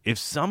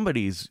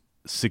somebody's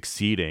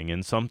succeeding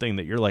in something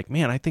that you're like,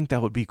 man, I think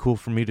that would be cool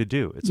for me to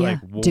do. It's like,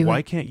 well,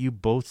 why can't you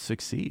both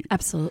succeed?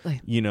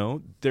 Absolutely.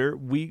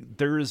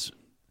 There's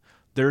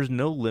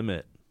no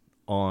limit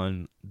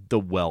on the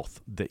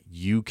wealth that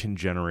you can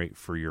generate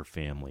for your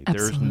family.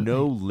 Absolutely. There's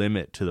no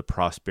limit to the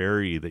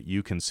prosperity that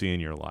you can see in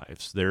your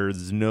lives.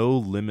 There's no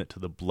limit to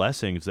the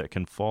blessings that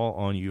can fall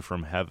on you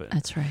from heaven.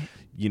 That's right.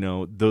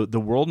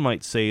 The world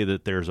might say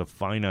that there are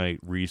finite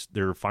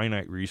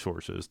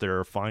resources.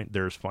 There's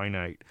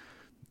finite,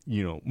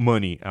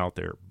 money out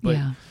there.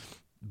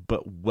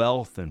 But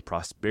wealth and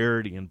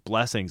prosperity and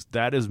blessings,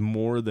 that is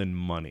more than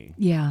money.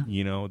 Yeah.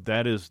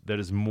 That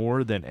is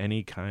more than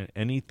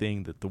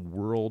anything that the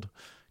world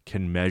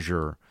can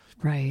measure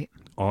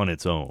on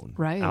its own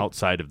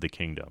outside of the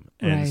kingdom.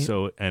 And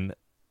so and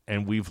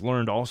we've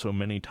learned also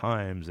many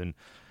times, and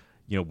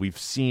we've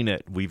seen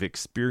it, we've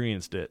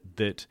experienced it,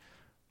 that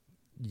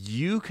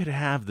you could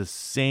have the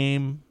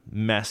same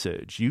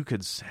message, you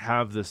could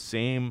have the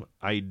same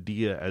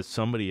idea as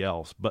somebody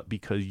else, but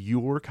because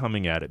you're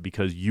coming at it,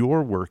 because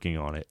you're working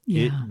on it,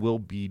 it will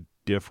be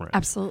different.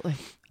 Absolutely.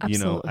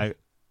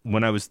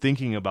 When I was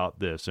thinking about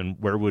this and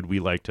where would we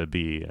like to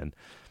be, and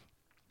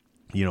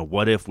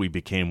what if we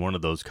became one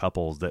of those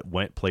couples that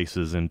went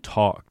places and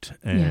talked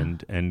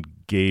and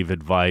gave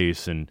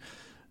advice, and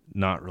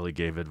not really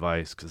gave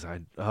advice because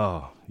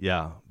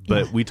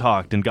we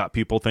talked and got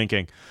people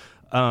thinking.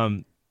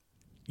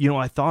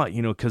 I thought,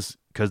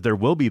 because there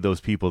will be those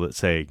people that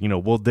say,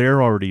 well,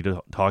 they're already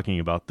talking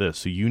about this,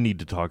 so you need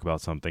to talk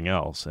about something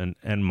else.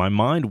 And my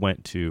mind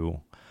went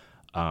to,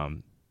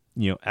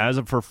 as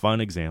a for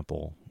fun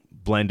example,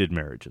 blended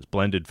marriages,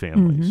 blended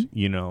families,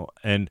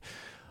 and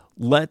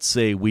let's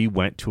say we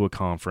went to a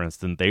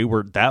conference and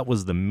that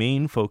was the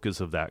main focus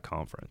of that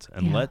conference.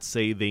 And let's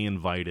say they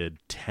invited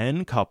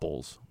 10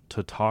 couples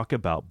to talk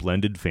about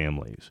blended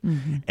families.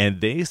 Mm-hmm. And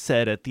they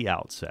said at the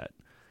outset,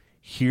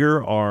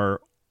 here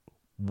are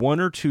one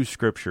or two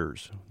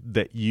scriptures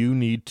that you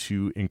need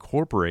to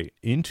incorporate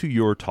into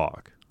your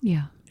talk.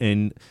 Yeah.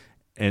 And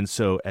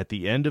so at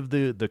the end of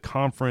the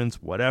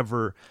conference,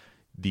 whatever,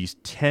 these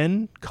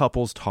 10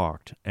 couples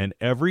talked, and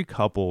every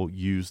couple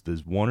used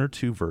these one or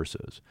two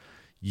verses.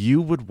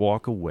 You would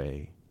walk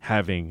away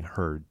having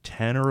heard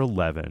 10 or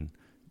 11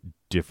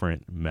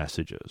 different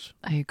messages.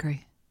 I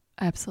agree.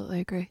 I absolutely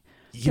agree.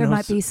 There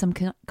might be some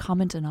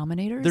common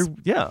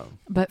denominators.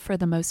 But for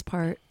the most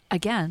part,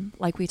 again,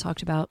 like we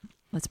talked about,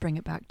 let's bring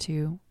it back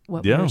to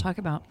what we were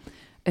talking about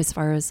as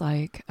far as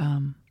like,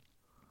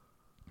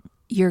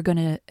 you're going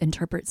to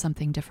interpret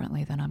something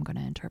differently than I'm going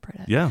to interpret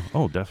it. Yeah.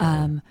 Oh,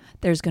 definitely.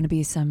 There's going to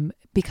be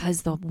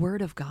because the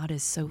word of God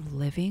is so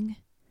living,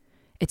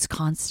 it's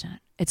constant.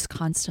 It's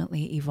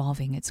constantly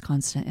evolving. It's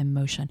constant in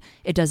motion.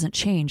 It doesn't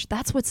change.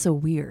 That's what's so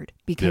weird,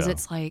 because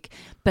it's like,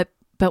 but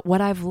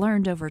what I've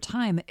learned over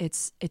time,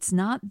 it's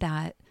not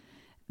that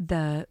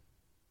the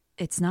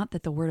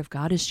word of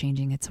God is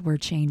changing. It's we're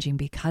changing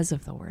because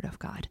of the word of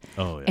God.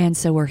 Oh, yeah. And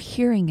so we're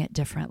hearing it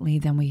differently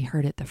than we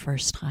heard it the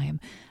first time.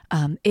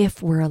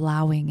 If we're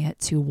allowing it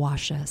to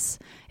wash us,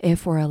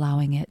 if we're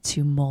allowing it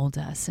to mold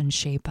us and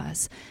shape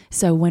us.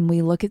 So when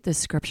we look at this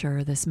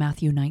scripture, this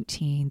Matthew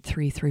 19,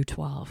 3 through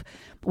 12,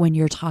 when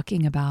you're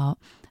talking about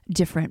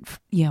different,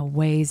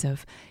 ways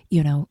of,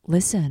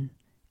 listen,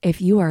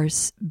 if you are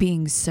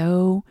being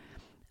so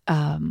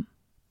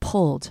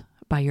pulled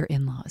by your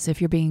in-laws, if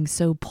you're being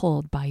so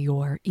pulled by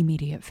your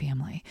immediate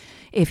family,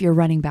 if you're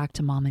running back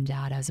to mom and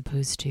dad as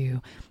opposed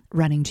to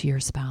running to your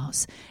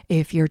spouse,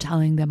 if you're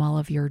telling them all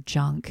of your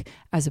junk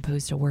as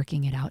opposed to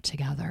working it out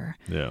together,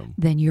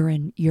 then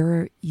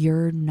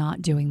you're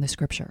not doing the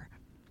scripture.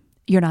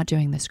 You're not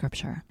doing the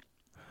scripture.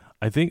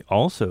 I think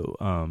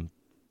also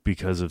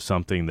because of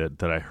something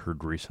that I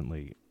heard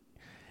recently,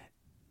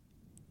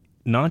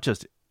 not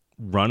just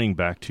running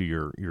back to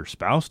your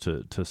spouse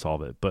to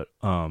solve it, but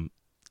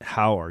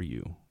how are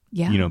you?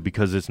 Yeah.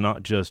 Because it's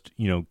not just,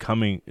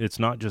 it's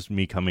not just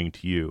me coming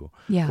to you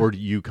or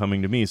you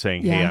coming to me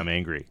saying, hey, I'm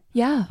angry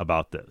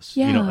about this.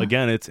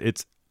 Again,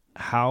 it's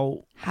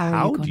how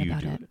do you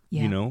do it?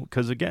 Yeah.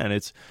 Because again,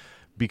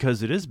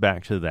 because it is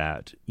back to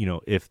that,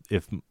 if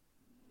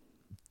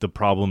the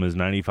problem is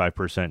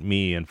 95%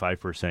 me and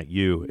 5%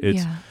 you,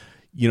 it's,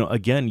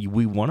 again,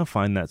 we want to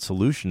find that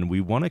solution. We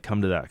want to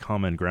come to that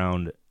common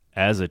ground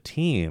as a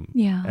team,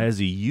 as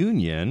a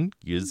union,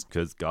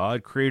 because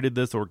God created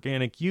this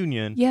organic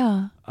union.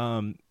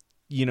 And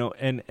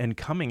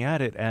coming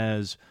at it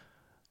as,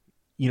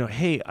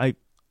 hey,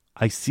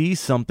 I see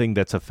something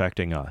that's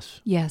affecting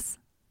us. Yes.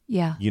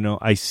 Yeah.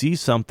 I see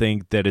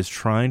something that is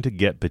trying to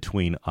get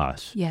between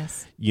us.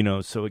 Yes.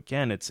 So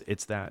again, it's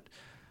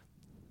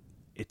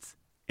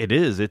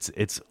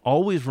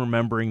always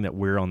remembering that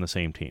we're on the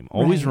same team,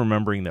 always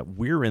remembering that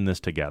we're in this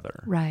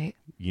together. Right.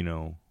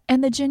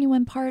 And the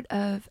genuine part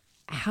of,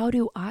 how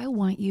do I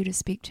want you to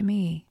speak to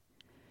me?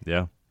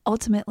 Yeah.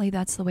 Ultimately,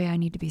 that's the way I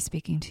need to be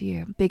speaking to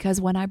you.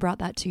 Because when I brought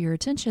that to your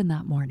attention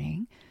that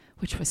morning,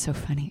 which was so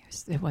funny,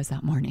 it was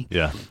that morning.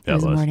 Yeah. It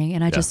was the morning.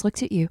 And I just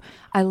looked at you.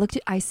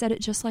 I said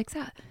it just like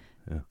that.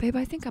 Yeah. Babe,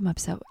 I think I'm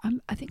upset.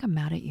 I think I'm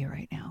mad at you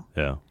right now.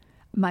 Yeah.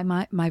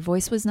 My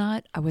voice was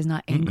not, I was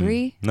not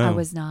angry. No.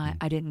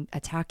 I didn't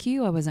attack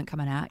you. I wasn't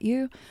coming at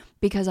you,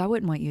 because I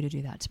wouldn't want you to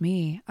do that to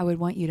me. I would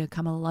want you to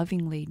come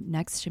lovingly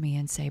next to me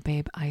and say,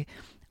 babe, I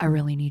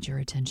really need your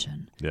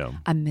attention. Yeah.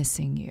 I'm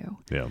missing you.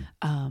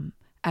 Yeah.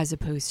 As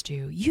opposed to,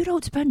 you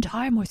don't spend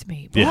time with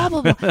me, blah,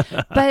 blah, blah.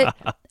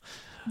 But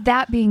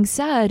that being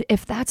said,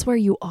 if that's where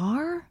you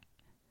are,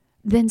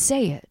 then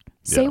say it.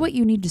 Say what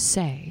you need to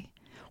say.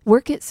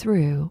 Work it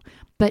through.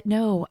 But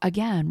no,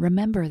 again,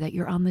 remember that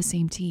you're on the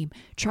same team.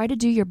 Try to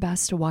do your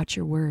best to watch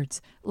your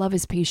words. Love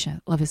is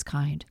patient. Love is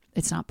kind.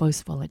 It's not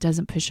boastful. It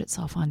doesn't push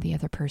itself on the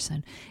other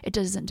person. It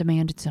doesn't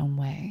demand its own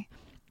way.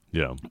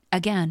 Yeah.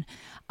 Again,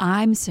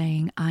 I'm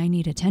saying I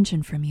need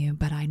attention from you,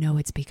 but I know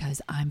it's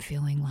because I'm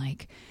feeling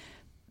like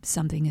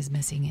something is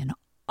missing in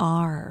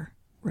our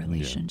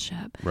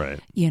relationship. Right.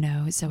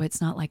 So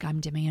it's not like I'm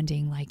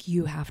demanding like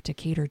you have to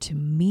cater to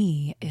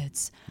me.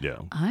 It's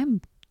I'm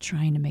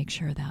trying to make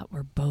sure that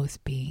we're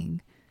both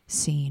being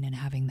seen and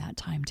having that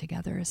time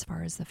together as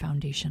far as the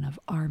foundation of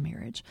our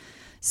marriage.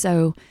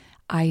 So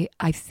I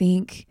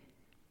think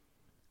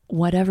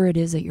whatever it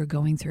is that you're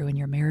going through in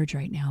your marriage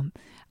right now,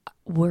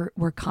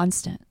 we're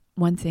constant.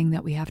 One thing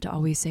that we have to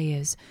always say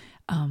is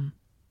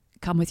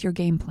come with your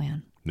game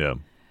plan. Yeah.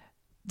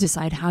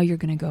 Decide how you're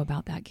going to go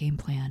about that game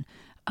plan.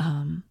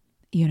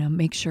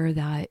 Make sure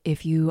that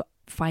if you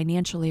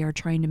financially are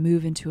trying to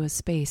move into a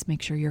space,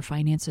 make sure your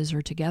finances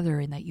are together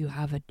and that you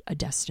have a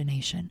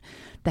destination,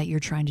 that you're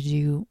trying to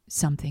do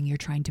something, you're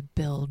trying to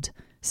build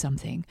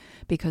something,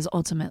 because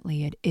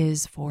ultimately it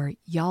is for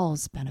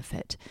y'all's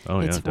benefit.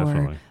 It's for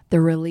definitely the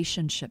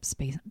relationship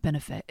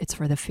benefit. It's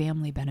for the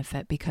family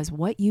benefit, because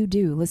what you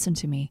do, listen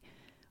to me,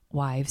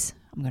 wives,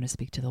 I'm going to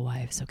speak to the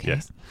wives, okay?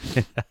 Yes.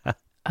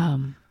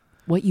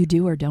 What you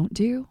do or don't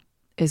do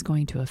is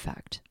going to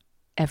affect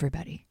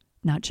everybody,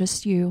 not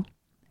just you,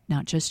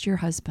 not just your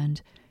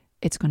husband.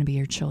 It's going to be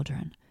your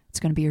children. It's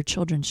going to be your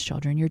children's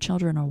children. Your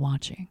children are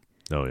watching.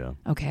 Oh, yeah.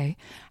 Okay?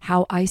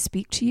 How I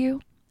speak to you,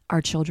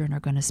 our children are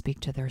going to speak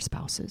to their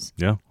spouses.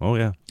 Yeah. Oh,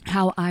 yeah.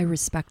 How I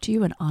respect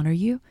you and honor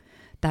you,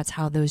 that's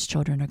how those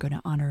children are going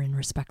to honor and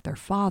respect their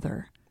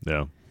father.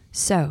 Yeah.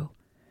 So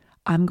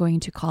I'm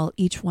going to call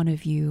each one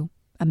of you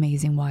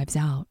amazing wives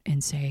out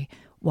and say,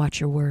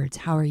 watch your words.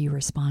 How are you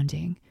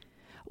responding?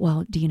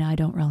 Well, Dina, I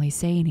don't really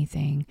say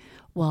anything.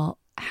 Well,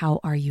 how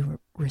are you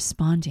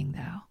responding,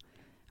 though?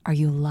 Are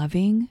you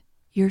loving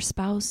your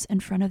spouse in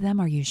front of them?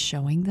 Are you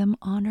showing them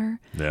honor?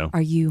 Yeah.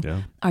 Are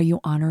you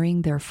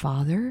honoring their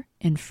father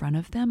in front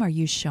of them? Are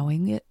you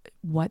showing it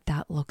what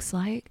that looks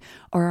like?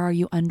 Or are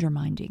you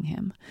undermining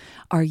him?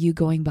 Are you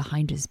going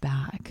behind his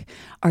back?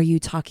 Are you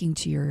talking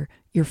to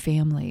your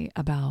family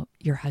about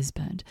your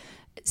husband?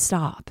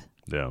 Stop.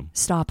 Yeah.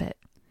 Stop it.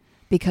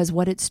 Because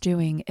what it's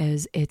doing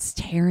is it's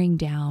tearing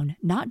down,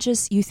 not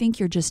just, you think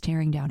you're just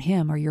tearing down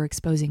him or you're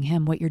exposing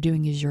him. What you're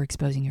doing is you're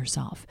exposing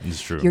yourself.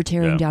 It's true. You're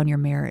tearing down your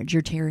marriage.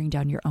 You're tearing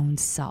down your own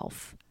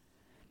self.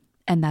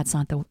 And that's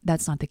not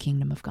the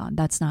kingdom of God.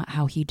 That's not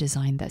how he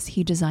designed this.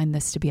 He designed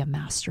this to be a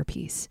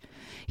masterpiece.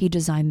 He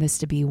designed this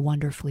to be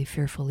wonderfully,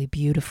 fearfully,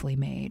 beautifully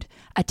made,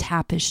 a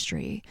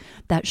tapestry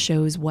that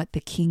shows what the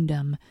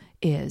kingdom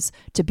is,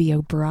 to be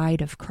a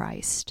bride of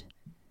Christ.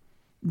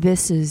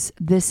 This is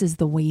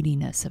the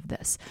weightiness of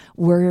this.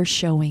 We're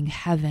showing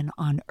heaven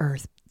on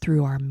earth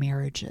through our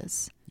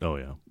marriages. Oh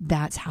yeah.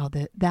 That's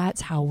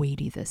how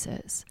weighty this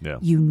is. Yeah.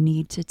 You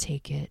need to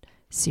take it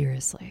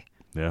seriously.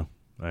 Yeah,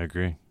 I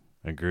agree.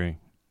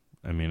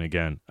 I mean,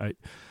 again,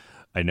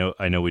 I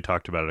know we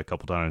talked about it a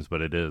couple times,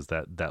 but it is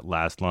that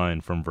last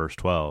line from verse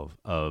 12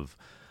 of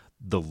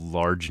the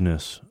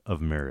largeness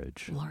of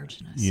marriage.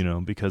 Largeness. You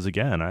know, because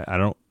again,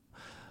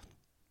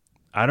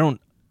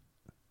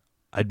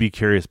 I'd be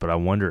curious, but I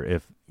wonder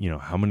if, you know,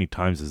 how many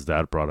times is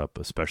that brought up,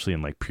 especially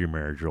in like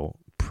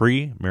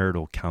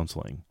premarital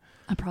counseling.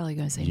 I'm probably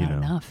going to say You not know.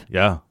 enough.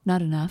 Yeah.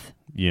 Not enough.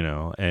 You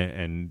know,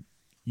 and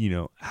you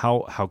know,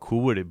 how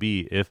cool would it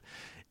be if,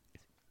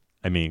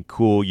 I mean,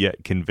 cool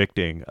yet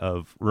convicting,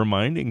 of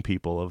reminding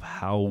people of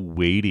how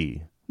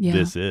weighty Yeah.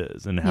 this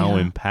is and how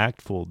Yeah.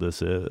 impactful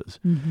this is.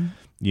 Mm-hmm.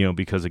 You know,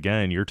 because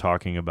again, you're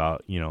talking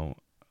about, you know,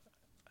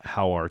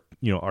 how our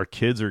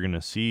kids are going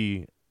to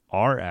see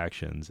our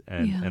actions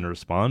and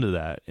respond to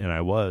that. And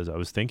I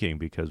was thinking,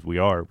 because we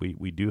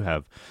do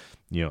have,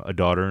 you know, a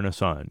daughter and a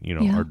son. You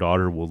know, Yeah. our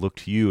daughter will look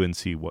to you and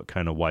see what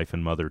kind of wife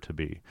and mother to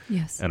be.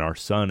 Yes. And our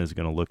son is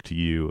going to look to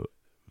you,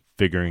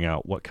 figuring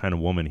out what kind of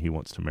woman he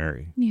wants to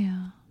marry.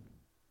 Yeah.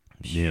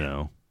 You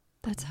know,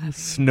 That's heavy.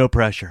 it's no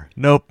pressure.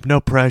 No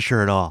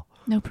pressure at all.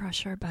 No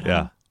pressure, but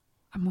Yeah.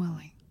 I'm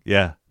willing.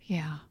 Yeah.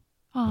 Yeah.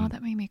 Oh,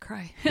 that made me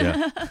cry.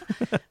 Yeah.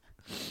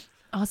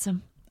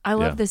 Awesome. I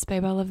love Yeah. this,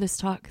 babe. I love this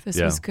talk. This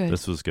Yeah. was good.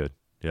 This was good.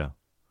 Yeah.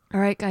 All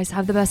right, guys.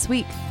 Have the best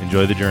week.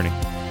 Enjoy the journey.